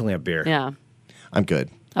 Yeah, definitely a beer. Yeah. I'm good.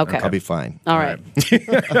 Okay. I'll be fine. All right. All right. We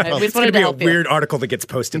just It's going wanted to to be a help you. weird article that gets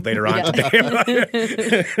posted later on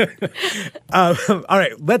today. All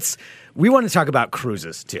right, we want to talk about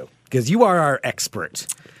cruises too, because you are our expert.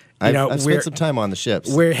 I've spent some time on the ships.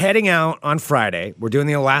 We're heading out on Friday. We're doing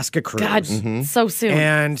the Alaska cruise. God, so soon.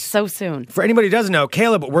 And- so soon. For anybody who doesn't know,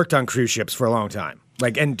 Caleb worked on cruise ships for a long time.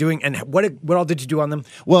 What all did you do on them?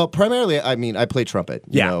 Well, primarily, I play trumpet,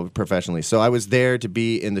 Yeah. professionally. So I was there to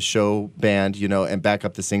be in the show band, and back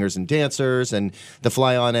up the singers and dancers and the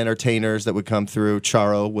fly-on entertainers that would come through.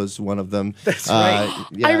 Charo was one of them. That's right.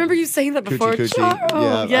 I remember you saying that before. Coochie.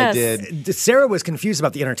 Charo. Yeah, Yes. I did. Sarah was confused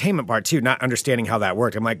about the entertainment part too, not understanding how that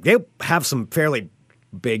worked. I'm like, they have some fairly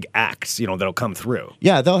big acts, that'll come through.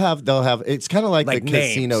 Yeah, they'll have. It's kind of like the Like names.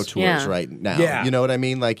 casino tours Yeah. right now. Yeah. You know what I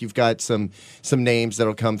mean? Like you've got some names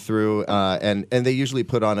that'll come through, and they usually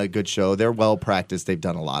put on a good show. They're well practiced. They've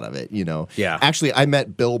done a lot of it. Yeah. Actually, I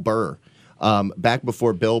met Bill Burr. Back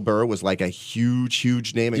before Bill Burr was like a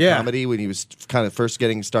huge name in Yeah. comedy when he was kind of first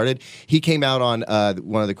getting started. He came out on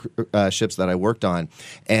one of the ships that I worked on,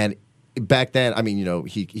 and back then,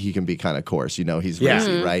 he can be kind of coarse, he's Yeah.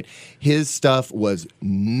 racy, right? His stuff was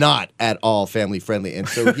not at all family friendly. And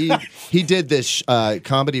so he did this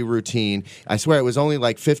comedy routine. I swear it was only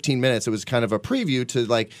like 15 minutes. It was kind of a preview to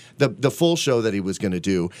like the full show that he was going to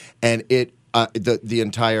do. And the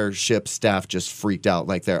entire ship staff just freaked out,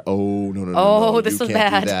 like they're no, this you was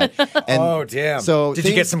can't bad. do that. And Oh, damn. So did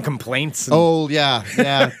you get some complaints? Oh, yeah.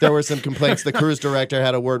 There were some complaints. The cruise director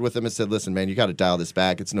had a word with him and said, listen, man, you got to dial this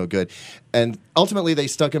back. It's no good. And ultimately, they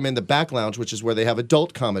stuck him in the back lounge, which is where they have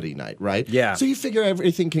adult comedy night, right? Yeah. So you figure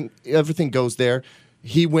everything goes there.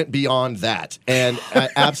 He went beyond that. And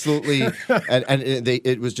absolutely,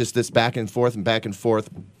 it was just this back and forth.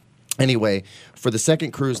 Anyway, for the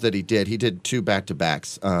second cruise that he did 2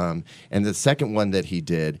 back-to-backs. And the second one that he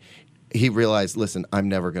did, he realized, listen, I'm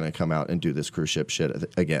never going to come out and do this cruise ship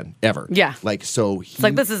shit again, ever. Yeah. Like, so It's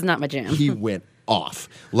like, this is not my jam. he went off,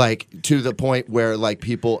 like, to the point where, like,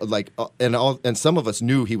 people, like, and some of us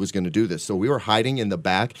knew he was going to do this. So we were hiding in the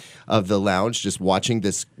back of the lounge just watching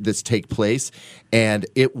this take place, and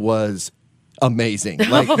it was amazing.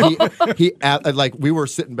 Like like we were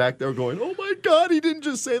sitting back there going, "Oh my God, he didn't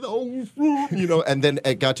just say the And then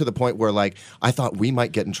it got to the point where like I thought we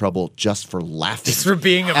might get in trouble just for laughing, Just for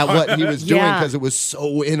being at what he was doing because it was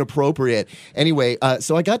so inappropriate. Anyway,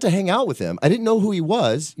 so I got to hang out with him. I didn't know who he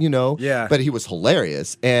was, but he was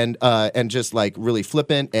hilarious and just like really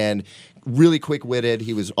flippant and really quick-witted.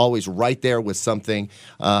 He was always right there with something,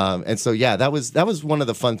 and so that was one of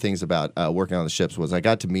the fun things about working on the ships was I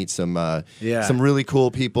got to meet some really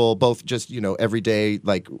cool people, both just every day.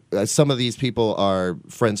 Like some of these people are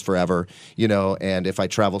friends forever, and if I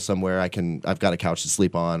travel somewhere, I've got a couch to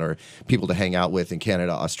sleep on or people to hang out with in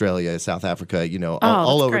Canada, Australia, South Africa,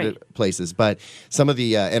 all over the places. But some of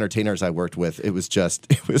the entertainers I worked with, it was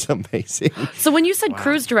amazing. So when you said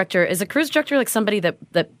cruise director, is a cruise director like somebody that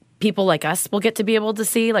people like us will get to be able to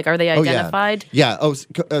see? Like, are they identified? Yeah.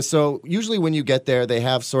 So usually when you get there, they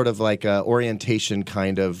have sort of like a orientation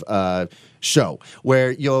kind of show where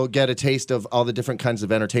you'll get a taste of all the different kinds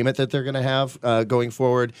of entertainment that they're going to have going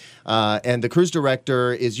forward. And the cruise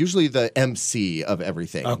director is usually the MC of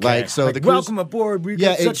everything. Okay. The cruise, welcome aboard. We've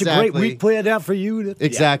got such a great week planned out for you.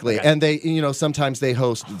 Exactly. Yeah, okay. And they, sometimes they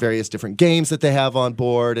host various different games that they have on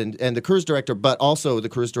board and the cruise director, but also the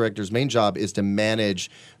cruise director's main job is to manage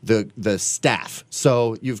the staff.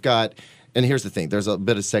 So you've got, and here's the thing, there's a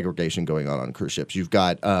bit of segregation going on cruise ships. You've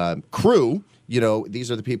got crew. These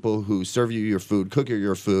are the people who serve you your food, cook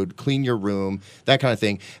your food, clean your room, that kind of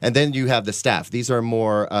thing. And then you have the staff. These are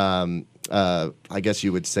more, I guess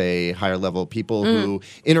you would say, higher level people who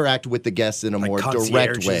interact with the guests in a more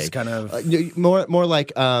direct way. Kind of more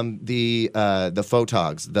like the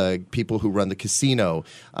photogs, the people who run the casino,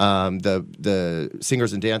 the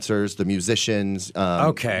singers and dancers, the musicians,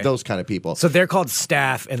 those kind of people. So they're called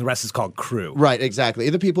staff, and the rest is called crew. Right, exactly.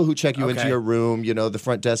 The people who check you into your room, the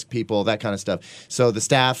front desk people, that kind of stuff. So the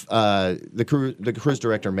staff, the cruise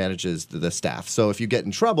director manages the staff. So if you get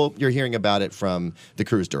in trouble, you're hearing about it from the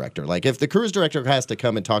cruise director. Like if the cruise director has to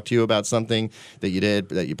come and talk to you about something that you did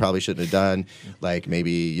that you probably shouldn't have done, like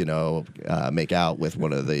maybe make out with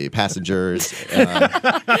one of the passengers.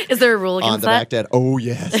 Is there a rule against on the that? back deck? Oh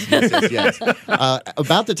yes.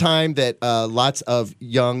 About the time that lots of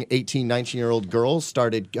young 18, 19-year-old girls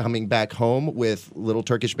started coming back home with little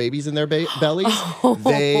Turkish babies in their bellies,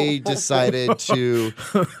 they decided to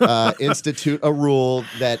institute a rule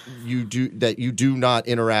that you do not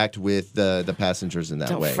interact with the passengers in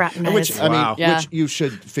that way. Fraternize. Which you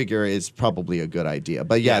should figure is probably a good idea.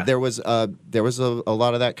 But there was a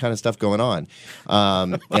lot of that kind of stuff going on,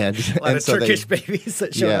 and a lot of Turkish babies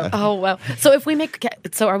that show up. Oh wow! So if we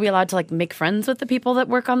are we allowed to like make friends with the people that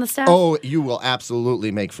work on the staff? Oh, you will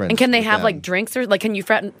absolutely make friends. And can they with have them. like drinks or like can you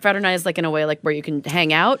fraternize like in a way like where you can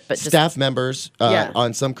hang out? But staff members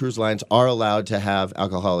on some cruise lines are allowed to have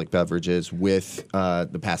alcoholic beverages with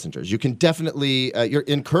the passengers. You can definitely you're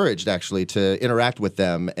encouraged actually to interact with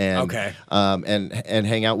them and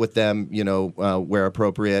hang out with them, where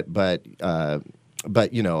appropriate, but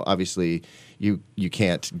obviously you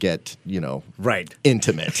can't get,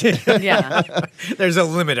 intimate. Yeah. There's a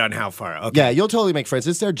limit on how far. Okay. Yeah, you'll totally make friends.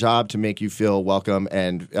 It's their job to make you feel welcome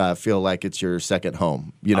and feel like it's your second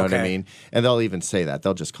home. You know what I mean? And they'll even say that.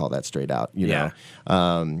 They'll just call that straight out, know.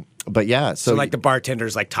 But yeah, so like the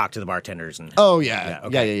bartenders talk to the bartenders and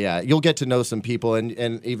yeah. You'll get to know some people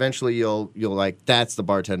and eventually you'll like that's the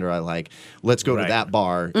bartender I like. Let's go to that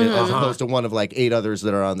bar as opposed to one of like 8 others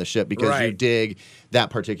that are on the ship because you dig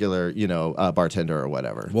that particular bartender or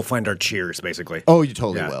whatever. We'll find our cheers basically. Oh, you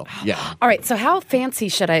totally will. Yeah. All right. So how fancy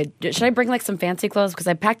should I bring like some fancy clothes because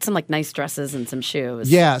I packed some like nice dresses and some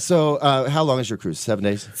shoes. Yeah. So how long is your cruise? 7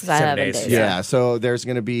 days. 7 days. Yeah. So there's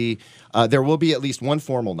going to be. There will be at least one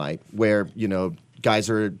formal night where, guys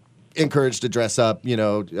are encouraged to dress up,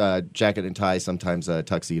 jacket and tie, sometimes a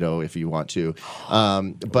tuxedo if you want to.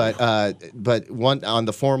 But one on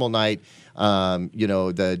the formal night,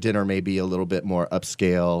 the dinner may be a little bit more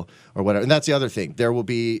upscale or whatever. And that's the other thing. There will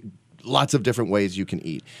be lots of different ways you can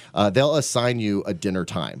eat. They'll assign you a dinner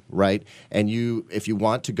time, right? And if you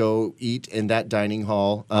want to go eat in that dining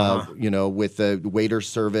hall, with the waiter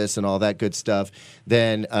service and all that good stuff,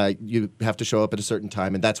 then you have to show up at a certain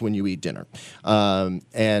time, and that's when you eat dinner.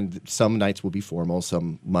 And some nights will be formal,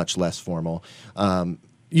 some much less formal.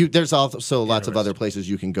 There's also lots of other places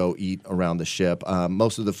you can go eat around the ship.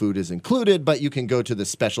 Most of the food is included, but you can go to the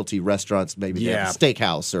specialty restaurants, maybe they have a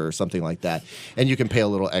steakhouse or something like that, and you can pay a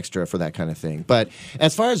little extra for that kind of thing. But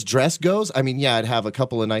as far as dress goes, I mean, yeah, I'd have a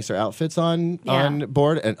couple of nicer outfits on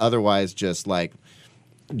board, and otherwise just like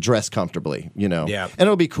dress comfortably, Yeah. And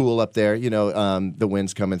it'll be cool up there, the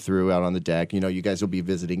wind's coming through out on the deck. You guys will be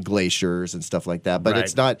visiting glaciers and stuff like that, but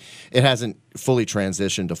it hasn't fully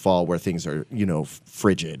transitioned to fall where things are,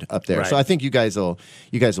 frigid up there. Right. So I think you guys will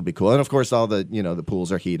be cool. And of course, all the, the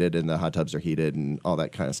pools are heated and the hot tubs are heated and all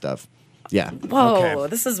that kind of stuff. Yeah. Whoa,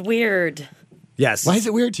 This is weird. Yes. Why is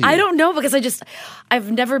it weird to you? I don't know because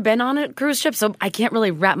I've never been on a cruise ship, so I can't really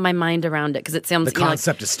wrap my mind around it because it sounds the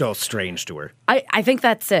concept is still strange to her. I think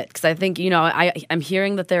that's it because I think I'm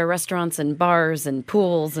hearing that there are restaurants and bars and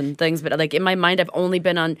pools and things, but like in my mind I've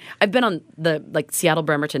been on the like Seattle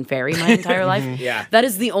Bremerton ferry my entire life. Yeah, that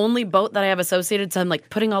is the only boat that I have associated. So I'm like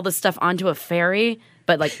putting all this stuff onto a ferry,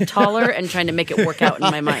 but like taller and trying to make it work out in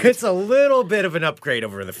my mind. It's a little bit of an upgrade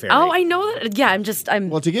over the ferry. Oh, I know that. Yeah,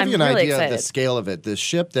 well, to give you an really idea excited. of the scale of it,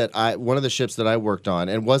 one of the ships that I worked on,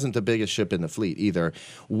 and wasn't the biggest ship in the fleet either,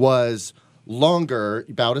 was longer,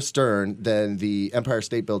 about astern, than the Empire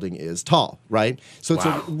State Building is tall, right? So it's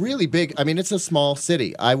a really big, it's a small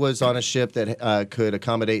city. I was on a ship that could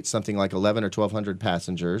accommodate something like 11 or 1,200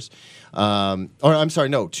 passengers.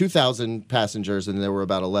 2,000 passengers, and there were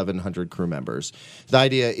about 1,100 crew members. The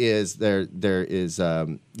idea is there is,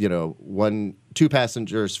 two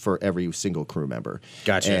passengers for every single crew member.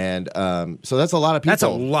 Gotcha. And so that's a lot of people. That's a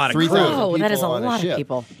lot of crew. Oh, that is a on lot ship. of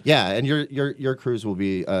people. Yeah, and your cruise will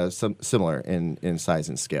be similar in size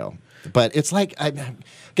and scale. But it's like, I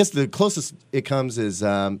guess the closest it comes is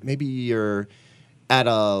maybe you're at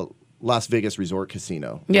a Las Vegas resort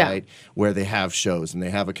casino, right? Where they have shows and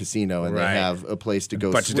they have a casino and they have a place to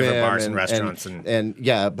go swim. A bunch of different bars and restaurants. And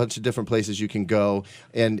a bunch of different places you can go.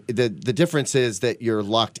 And the difference is that you're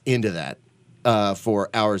locked into that. For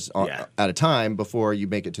hours at a time before you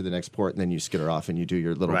make it to the next port, and then you skitter off and you do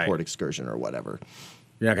your little port excursion or whatever.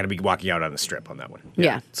 You're not going to be walking out on the strip on that one.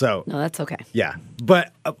 Yeah. So no, that's okay. Yeah,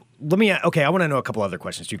 but I want to know a couple other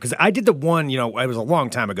questions too, because I did the one. It was a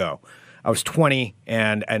long time ago. I was 20,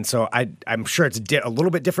 and so I'm sure it's a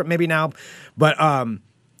little bit different maybe now. But how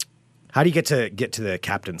do you get to the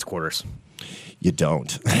captain's quarters? You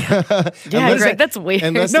don't. Yeah, Greg, that's weird.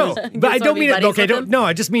 No, but I don't mean it. Okay, no,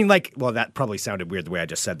 I just mean like. Well, that probably sounded weird the way I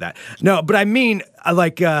just said that. No, but I mean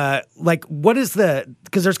like what is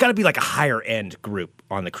because there's got to be like a higher end group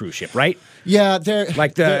on the cruise ship, right? Yeah, there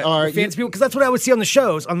are fancy people, because that's what I would see on the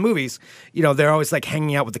shows, on movies. They're always like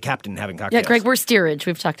hanging out with the captain, and having cocktails. Yeah, Greg, we're steerage.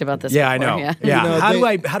 We've talked about this. Yeah, before. I know.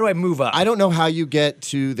 Yeah. How do I move up? I don't know how you get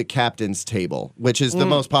to the captain's table, which is the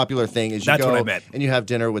most popular thing. Is you that's go what I meant. And you have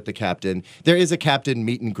dinner with the captain. There is a captain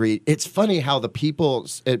meet and greet. It's funny how the people,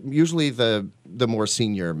 usually the more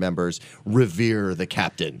senior members, revere the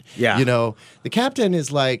captain. Yeah. The captain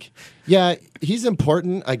is like, yeah, he's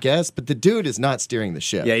important, I guess, but the dude is not steering the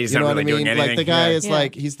ship. Yeah, he's not really doing anything. Like the guy is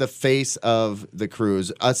like, he's the face of the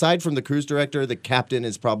cruise. Aside from the cruise director, the captain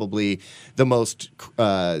is probably the most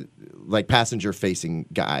passenger-facing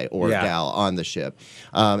guy or gal on the ship.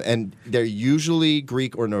 And they're usually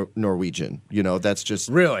Greek or Norwegian. That's just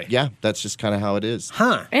really, yeah, that's just kind of how it is.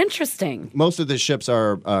 Huh? Interesting. Most of the ships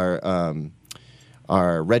are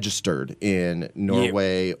registered in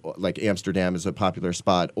Norway, like Amsterdam is a popular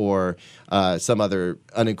spot, or some other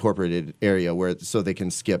unincorporated area so they can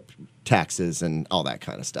skip taxes and all that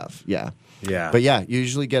kind of stuff. Yeah. Yeah. But yeah, you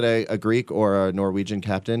usually get a Greek or a Norwegian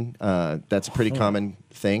captain. That's a pretty common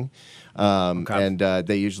thing. And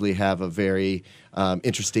they usually have a very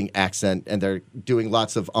interesting accent, and they're doing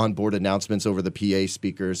lots of onboard announcements over the PA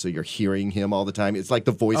speakers, so you're hearing him all the time. It's like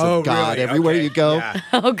the voice of God everywhere you go. Yeah.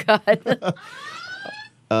 Oh, God.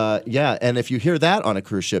 Yeah, and if you hear that on a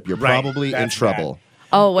cruise ship, you're probably in trouble. Bad.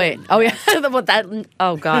 Oh, wait. Oh, yeah. What that?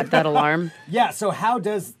 Oh, God, that alarm. Yeah, so how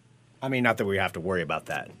does... not that we have to worry about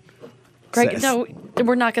that. Greg, no,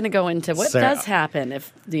 we're not going to go into what does happen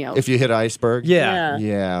if you hit an iceberg.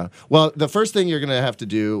 Yeah. Well, the first thing you're going to have to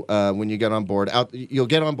do when you get on board, you'll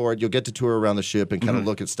get on board, you'll get to tour around the ship and kind of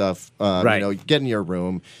look at stuff. Get in your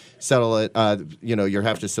room, settle it. You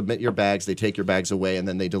have to submit your bags. They take your bags away and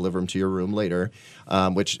then they deliver them to your room later,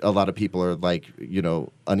 which a lot of people are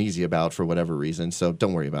uneasy about for whatever reason. So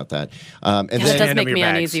don't worry about that. And that then does make me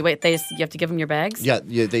uneasy. Wait, you have to give them your bags? Yeah,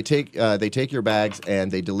 they take your bags and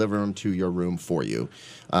they deliver them to your room for you.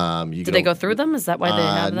 Do they go through them? Is that why they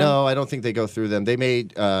have them? No, I don't think they go through them. They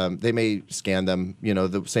may scan them,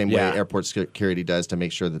 the same way airport security does to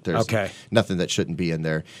make sure that there's nothing that shouldn't be in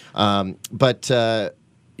there. But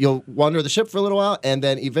you'll wander the ship for a little while, and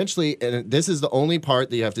then eventually, and this is the only part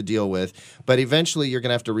that you have to deal with, but eventually you're going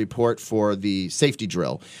to have to report for the safety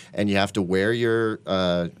drill, and you have to wear your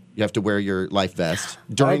life vest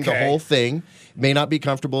during the whole thing. May not be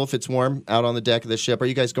comfortable if it's warm out on the deck of the ship. Are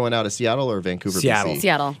you guys going out of Seattle or Vancouver, Seattle. BC?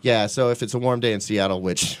 Seattle. Yeah, so if it's a warm day in Seattle,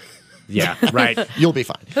 which... Yeah, right. You'll be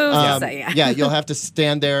fine. Who's to say? Yeah, you'll have to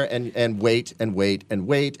stand there and wait and wait and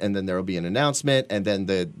wait, and then there will be an announcement, and then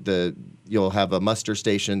you'll have a muster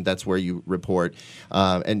station. That's where you report.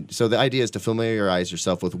 And so the idea is to familiarize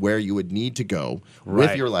yourself with where you would need to go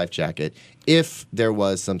with your life jacket if there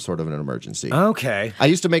was some sort of an emergency. Okay. I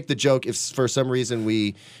used to make the joke, if for some reason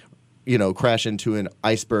we crash into an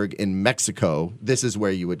iceberg in Mexico, this is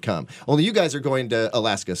where you would come. Only you guys are going to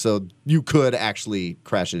Alaska, so you could actually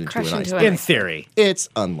crash into an iceberg. In theory. It's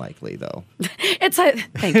unlikely, though.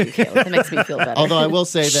 Thank you, Caleb. That makes me feel better. Although I will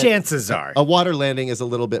say that chances are a water landing is a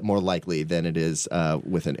little bit more likely than it is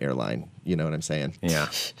with an airline. You know what I'm saying? Yeah.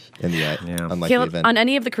 In the unlikely Caleb, event. on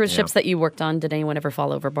any of the cruise ships that you worked on, did anyone ever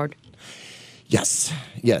fall overboard? Yes,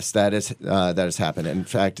 that has happened. In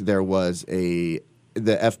fact, there was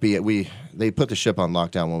the FBI, they put the ship on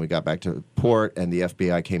lockdown when we got back to port, and the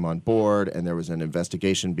FBI came on board, and there was an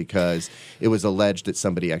investigation because it was alleged that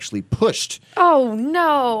somebody actually pushed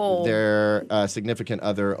their significant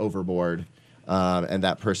other overboard, and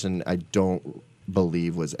that person, I don't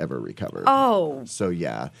believe, was ever recovered. Oh. So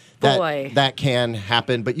yeah, Boy. that can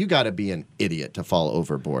happen, but you got to be an idiot to fall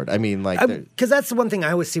overboard. I mean, like, because that's the one thing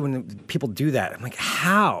I always see when people do that. I'm like,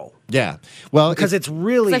 how? Yeah, well, because it's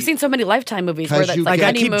really. I've seen so many Lifetime movies where that's like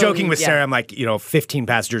I keep honeymoon, joking with Sarah. I'm like, 15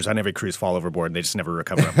 passengers on every cruise fall overboard, and they just never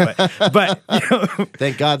recover them. But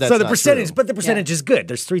thank God that's so the not percentage. true. But the percentage is good.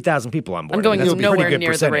 There's 3,000 people on board. I'm going That's a pretty nowhere good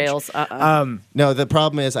near percentage. the rails. No, the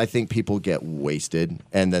problem is I think people get wasted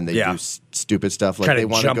and then they do stupid stuff like Try to they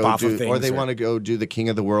want to jump go off of do, things or they or- want to go do the King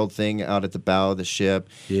of the World thing out at the bow of the ship.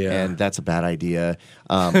 Yeah. And that's a bad idea.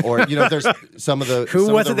 Or there's some of the Who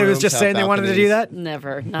some was of it the that was rooms just have saying they wanted to do balconies. that?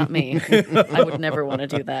 Never, not me. I would never want to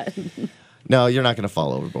do that. No, you're not going to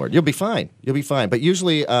fall overboard. You'll be fine. But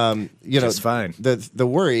usually, Just fine. The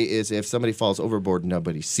worry is if somebody falls overboard,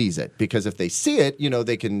 nobody sees it. Because if they see it,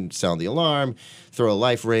 they can sound the alarm, throw a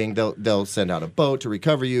life ring. They'll send out a boat to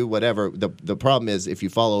recover you. Whatever. The problem is if you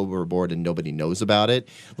fall overboard and nobody knows about it,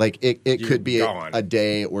 like it could be a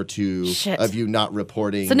day or two of you not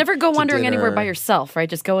reporting. So never go to wandering dinner. anywhere by yourself, right?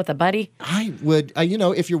 Just go with a buddy. I would,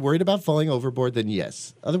 if you're worried about falling overboard, then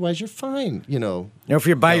yes. Otherwise, you're fine. If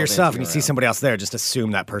you're by yourself and you around. see somebody else there, just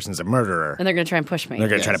assume that person's a murderer. And they're going to try and push me. They're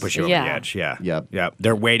going to try to push you over Yeah. the edge. Yeah. Yep. Yeah.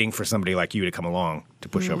 They're waiting for somebody like you to come along to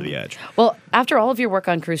push you over the edge. Well, after all of your work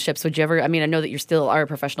on cruise ships, would you ever, I know that you still are a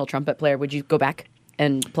professional trumpet player. Would you go back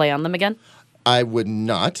and play on them again? I would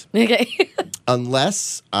not. Okay.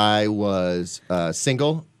 Unless I was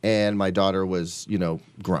single and my daughter was,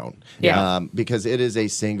 grown. Yeah. Because it is a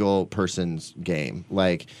single person's game.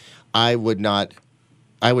 Like, I would not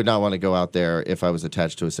want to go out there if I was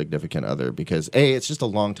attached to a significant other because A, it's just a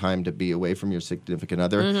long time to be away from your significant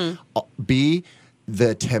other. Mm-hmm. B,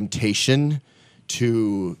 the temptation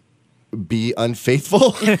to be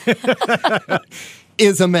unfaithful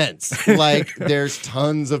is immense. Like, there's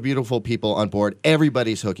tons of beautiful people on board.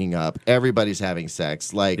 Everybody's hooking up. Everybody's having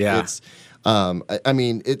sex. Like, it's,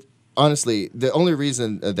 honestly, the only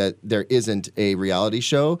reason that there isn't a reality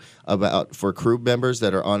show for crew members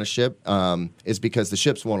that are on a ship is because the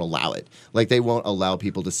ships won't allow it. Like, they won't allow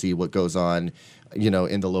people to see what goes on,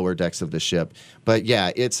 in the lower decks of the ship. But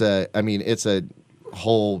yeah, it's a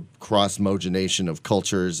whole cross-mogenation of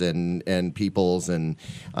cultures and peoples, and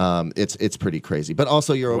it's pretty crazy. But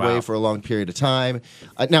also, you're away for a long period of time.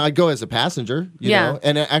 Now, I'd go as a passenger, you know,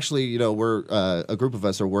 and actually, we're a group of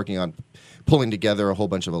us are working on pulling together a whole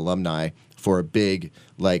bunch of alumni for a big,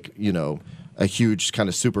 a huge kind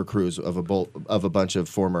of super cruise of a bunch of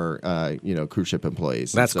former, cruise ship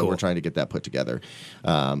employees. That's so cool. We're trying to get that put together.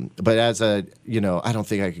 But as I don't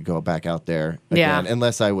think I could go back out there again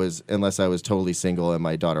unless I was totally single and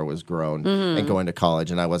my daughter was grown and going to college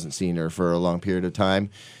and I wasn't seeing her for a long period of time.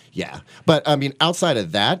 Yeah. But outside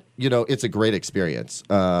of that, it's a great experience.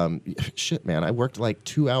 Shit, man, I worked like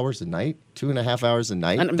 2 hours a night, 2.5 hours a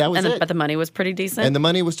night. That was it. But the money was pretty decent. And the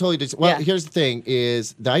money was totally decent. Well, here's the thing: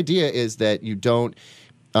 the idea is that you don't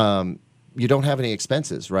you don't have any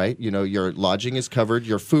expenses, right? You know, your lodging is covered,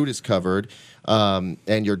 your food is covered,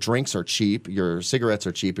 and your drinks are cheap. Your cigarettes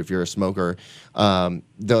are cheap if you're a smoker.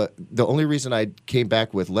 The only reason I came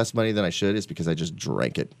back with less money than I should is because I just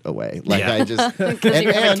drank it away. Like I just Because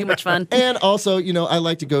you're having too much fun. And also, you know, I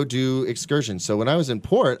like to go do excursions. So when I was in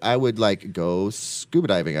port, I would like go scuba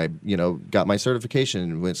diving. I, you know, got my certification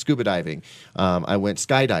and went scuba diving. I went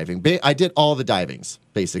skydiving. I did all the divings,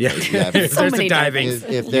 basically. Yeah. If So there's many a diving,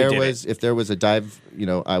 If there was a dive, you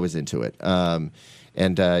know, I was into it.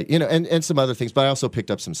 And you know, and some other things, but I also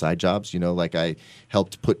picked up some side jobs. You know, like I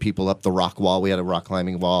helped put people up the rock wall. We had a rock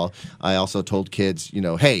climbing wall. I also told kids, you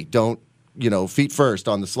know, hey, don't, you know, feet first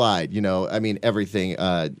on the slide. You know, I mean, everything.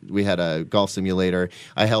 We had a golf simulator.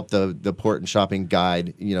 I helped the port and shopping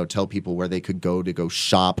guide, you know, tell people where they could go to go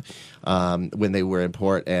shop when they were in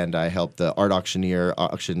port. And I helped the art auctioneer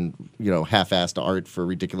auction, you know, half-assed art for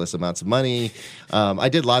ridiculous amounts of money. I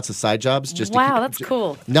did lots of side jobs just That's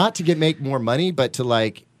cool. Not to make more money, but to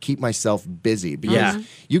like keep myself busy. Because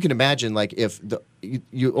you can imagine, like, if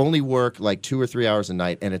you only work like 2 or 3 hours a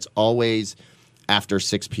night, and it's always after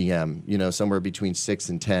 6 p.m., you know, somewhere between 6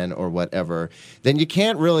 and 10 or whatever, then you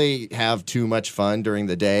can't really have too much fun during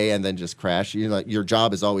the day and then just crash. You know, your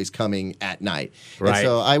job is always coming at night. Right. And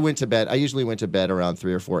so I went to bed. I usually went to bed around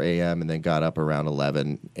 3 or 4 a.m. and then got up around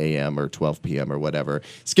 11 a.m. or 12 p.m. or whatever.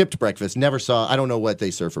 Skipped breakfast. I don't know what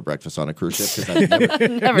they serve for breakfast on a cruise ship because I've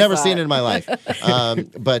never seen it in my life.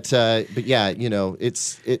 But yeah, you know,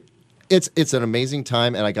 it's an amazing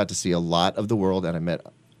time, and I got to see a lot of the world, and I met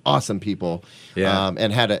awesome people,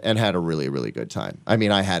 and had a really, really good time. I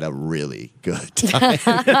mean, I had a really good time.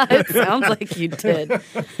 It sounds like you did.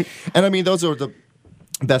 And I mean, those are the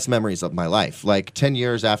best memories of my life. Like 10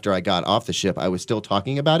 years after I got off the ship, I was still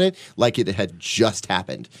talking about it like it had just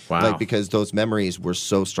happened. Wow. Like, because those memories were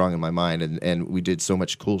so strong in my mind, and we did so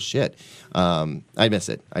much cool shit. I miss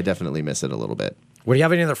it. I definitely miss it a little bit. Well, do you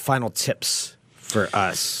have any other final tips for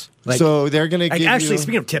us? Like, so they're going to give actually, you...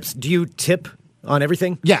 speaking of tips, do you tip on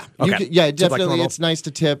everything? Yeah. Okay. Yeah, Tip like definitely. normal? It's nice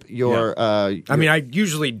to tip your... I mean, I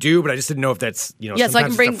usually do, but I just didn't know if that's, you know, Yeah, so I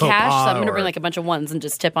can sometimes bring it's a faux cash. So pas I'm going to or- bring like a bunch of ones and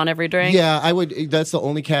just tip on every drink. Yeah, I would. That's the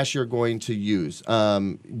only cash you're going to use.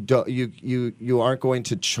 You aren't going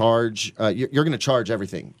to charge. You're going to charge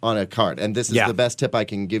everything on a card, and this is the best tip I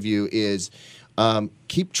can give you is.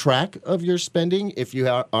 Keep track of your spending if you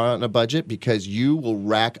are on a budget, because you will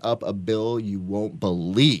rack up a bill you won't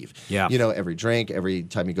believe. Yeah. You know, every drink, every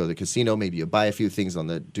time you go to the casino, maybe you buy a few things on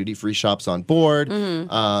the duty-free shops on board.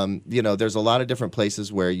 Mm-hmm. You know, there's a lot of different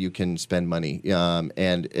places where you can spend money,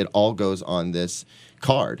 and it all goes on this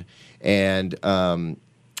card.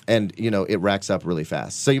 And, you know, it racks up really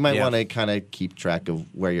fast. So you might want to kind of keep track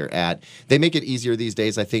of where you're at. They make it easier these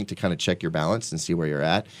days, I think, to kind of check your balance and see where you're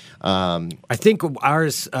at. I think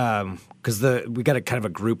ours, because we got a kind of a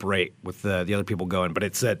group rate with the other people going, but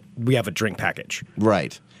it's that we have a drink package.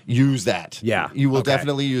 Right. Use that. Yeah. You will Okay.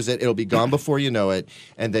 definitely use it. It'll be gone before you know it,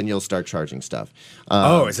 and then you'll start charging stuff.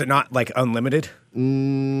 Is it not like unlimited?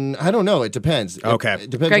 I don't know. It depends. Okay. It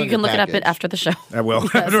depends Greg, on you can your look it up package. after the show. I will.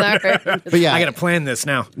 But yeah, I got to plan this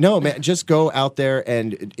now. No, man, just go out there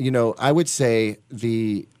and, you know, I would say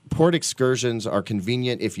the port excursions are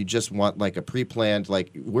convenient if you just want like a pre-planned,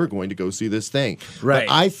 like, we're going to go see this thing. Right.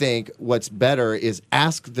 But I think what's better is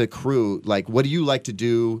ask the crew, like, what do you like to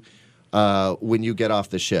do when you get off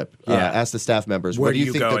the ship? Ask the staff members, Where what do do you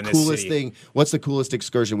you think go the in this coolest city? thing, what's the coolest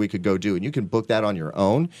excursion we could go do? And you can book that on your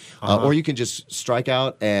own, or you can just strike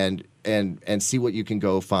out and see what you can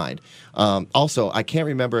go find. Also, I can't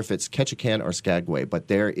remember if it's Ketchikan or Skagway, but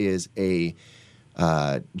there is a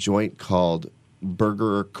joint called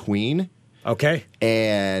Burger Queen. Okay.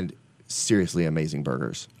 And seriously amazing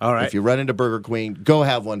burgers. All right. If you run into Burger Queen, go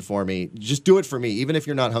have one for me. Just do it for me, even if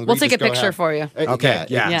you're not hungry. We'll take just a go picture have- for you. Okay,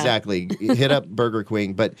 yeah. Exactly. Hit up Burger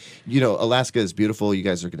Queen. But, you know, Alaska is beautiful. You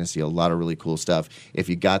guys are going to see a lot of really cool stuff. If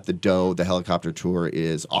you got the dough, the helicopter tour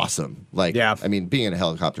is awesome. Like, I mean, being in a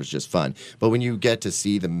helicopter is just fun. But when you get to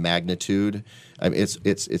see the magnitude, I mean,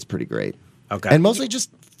 it's pretty great. Okay. And mostly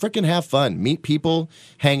just freaking have fun. Meet people,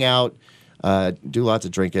 hang out, do lots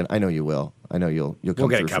of drinking. I know you will. I know you'll come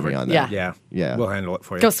get it through for covered. me on that. Yeah. We'll handle it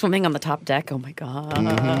for you. Go swimming on the top deck. Oh my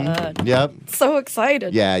God. Yep. So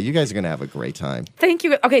excited. Yeah, you guys are going to have a great time. Thank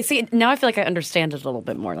you. Okay, see, now I feel like I understand it a little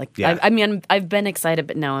bit more. Like, Yeah. I mean, I've been excited,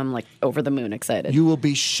 but now I'm like over the moon excited. You will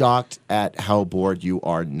be shocked at how bored you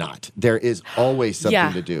are not. There is always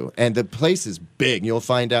something to do. And the place is big. You'll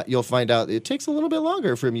find out it takes a little bit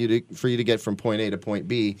longer for you to get from point A to point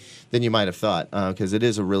B than you might have thought, because it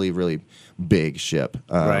is a really, really big ship.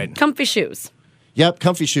 Right. Comfy shoes. Yep,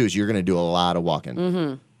 comfy shoes. You're going to do a lot of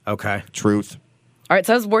walking. Okay. Truth. right,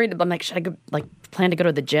 so I was worried. I'm like, should I go, like plan to go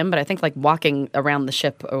to the gym? But I think like walking around the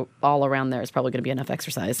ship, all around there, is probably going to be enough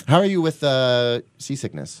exercise. How are you with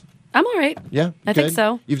seasickness? I'm all right. Yeah, I think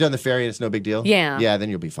so. You've done the ferry and it's no big deal? Yeah. Yeah, then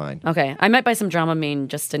you'll be fine. Okay, I might buy some Dramamine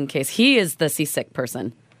just in case. He is the seasick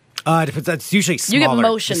person. That's usually smaller. You get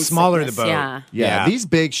motion The smaller sickness, the boat. yeah. These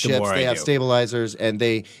big the ships, more they I have do. stabilizers, and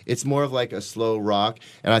it's more of like a slow rock.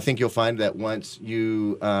 And I think you'll find that once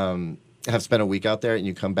you have spent a week out there and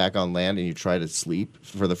you come back on land and you try to sleep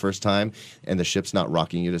for the first time, and the ship's not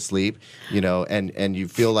rocking you to sleep, and you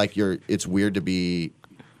feel like it's weird to be,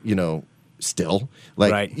 still.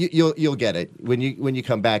 Like Right. you'll get it when you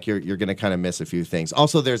come back. You're going to kind of miss a few things.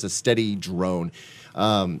 Also, there's a steady drone.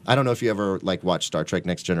 I don't know if you ever like watch Star Trek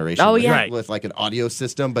Next Generation. Oh, yeah. with like an audio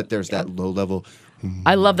system, but there's that low level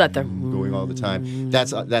I love that they're going all the time.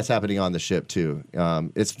 That's happening on the ship too.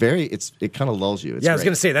 It kind of lulls you. It's I was great.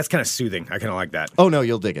 going to say, that's kind of soothing. I kind of like that. Oh no,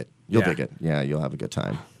 you'll dig it. You'll Yeah. dig it. Yeah, you'll have a good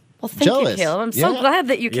time. Well, thank Jealous. you, Caleb. I'm so Yeah. glad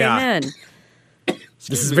that you came Yeah. in.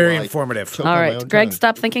 This is me very while I informative. choke All on my right, own Greg, tongue.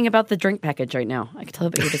 stop thinking about the drink package right now. I can tell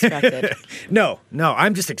that you're distracted. No,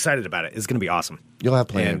 I'm just excited about it. It's going to be awesome. You'll have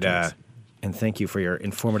plenty of And drinks. and thank you for your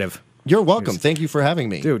informative. You're welcome. Thank you for having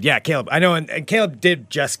me. Dude, yeah, Caleb. I know, and Caleb did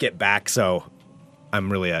just get back, so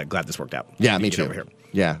I'm really glad this worked out. Yeah, You me get too. Over here.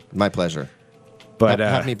 Yeah, my pleasure. But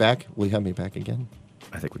have me back. Will you have me back again?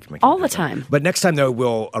 I think we can make All it the happen. time. But next time, though,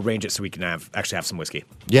 we'll arrange it so we can actually have some whiskey.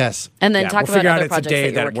 Yes. And then Yeah, talk we'll figure about out other it's a projects day that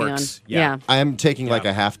you're that it working works. on. Yeah. I am taking like Yeah.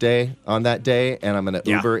 a half day on that day, and I'm going to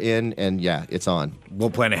Yeah. Uber in, and yeah, it's on. We'll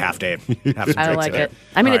plan a half day. Have some I drinks like in it.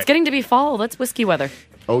 I mean, All it's right. getting to be fall. That's whiskey weather.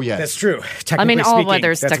 Oh yes, That's true. I mean, Technically all speaking,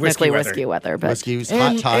 weather's that's technically weather. whiskey weather, but Whiskey's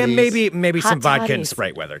hot toddies. And maybe Hot some vodka and toddies.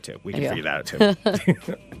 Sprite weather, too. We can Yeah. figure that out, too.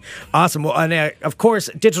 Awesome. Well, and of course,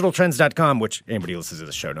 digitaltrends.com, which anybody who listens to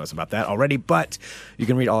the show knows about that already, but you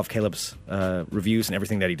can read all of Caleb's reviews and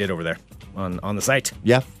everything that he did over there on the site.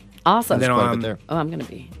 Yeah. awesome. And then Quite a bit there. Oh, I'm going to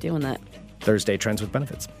be doing that. Thursday, Trends with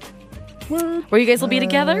Benefits. Where you guys will be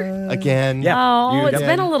together? Again. Yeah. Oh, You it's definitely-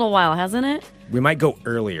 been a little while, hasn't it? We might go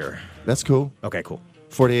earlier. That's cool. Okay, cool.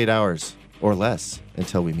 48 hours or less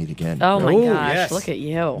until we meet again. Oh my Oh, gosh, yes. look at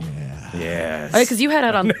you. Yes. Because you head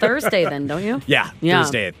out on Thursday then, don't you? Yeah, Yeah.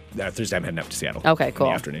 Thursday I'm heading up to Seattle. Okay, cool.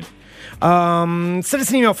 In the afternoon. Send us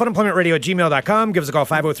an email, funemploymentradio@gmail.com. Give us a call,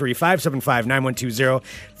 503-575-9120.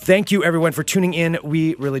 Thank you, everyone, for tuning in.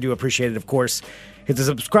 We really do appreciate it, of course. Hit the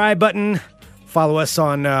subscribe button. Follow us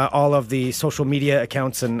on all of the social media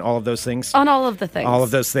accounts and all of those things. On all of the things. All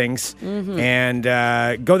of those things. Mm-hmm. And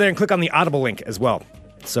go there and click on the Audible link as well.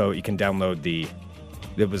 So you can download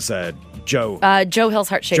it was Joe. Joe Hill's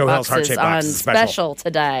Heart-Shaped Joe Hill's Boxes Heart-Shaped on Box is special. special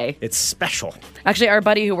today. It's special. Actually, our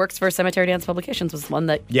buddy who works for Cemetery Dance Publications was the one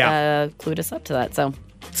that Yeah. clued us up to that. So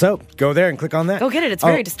So go there and click on that. Go get it. It's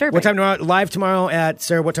very disturbing. What time live tomorrow at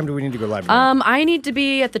Sarah? What time do we need to go live tomorrow? I need to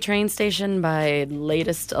be at the train station by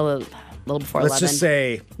latest a little before Let's 11. just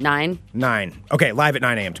say 9. 9. Okay, live at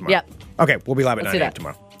 9 a.m. tomorrow. Yep. Okay, we'll be live at Let's 9 do a.m. that.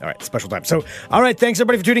 tomorrow. All right, special time. So, all right, thanks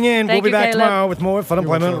everybody for tuning in. Thank we'll be you, back Caleb. tomorrow with more Fun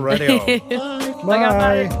Employment Radio.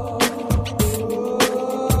 Bye.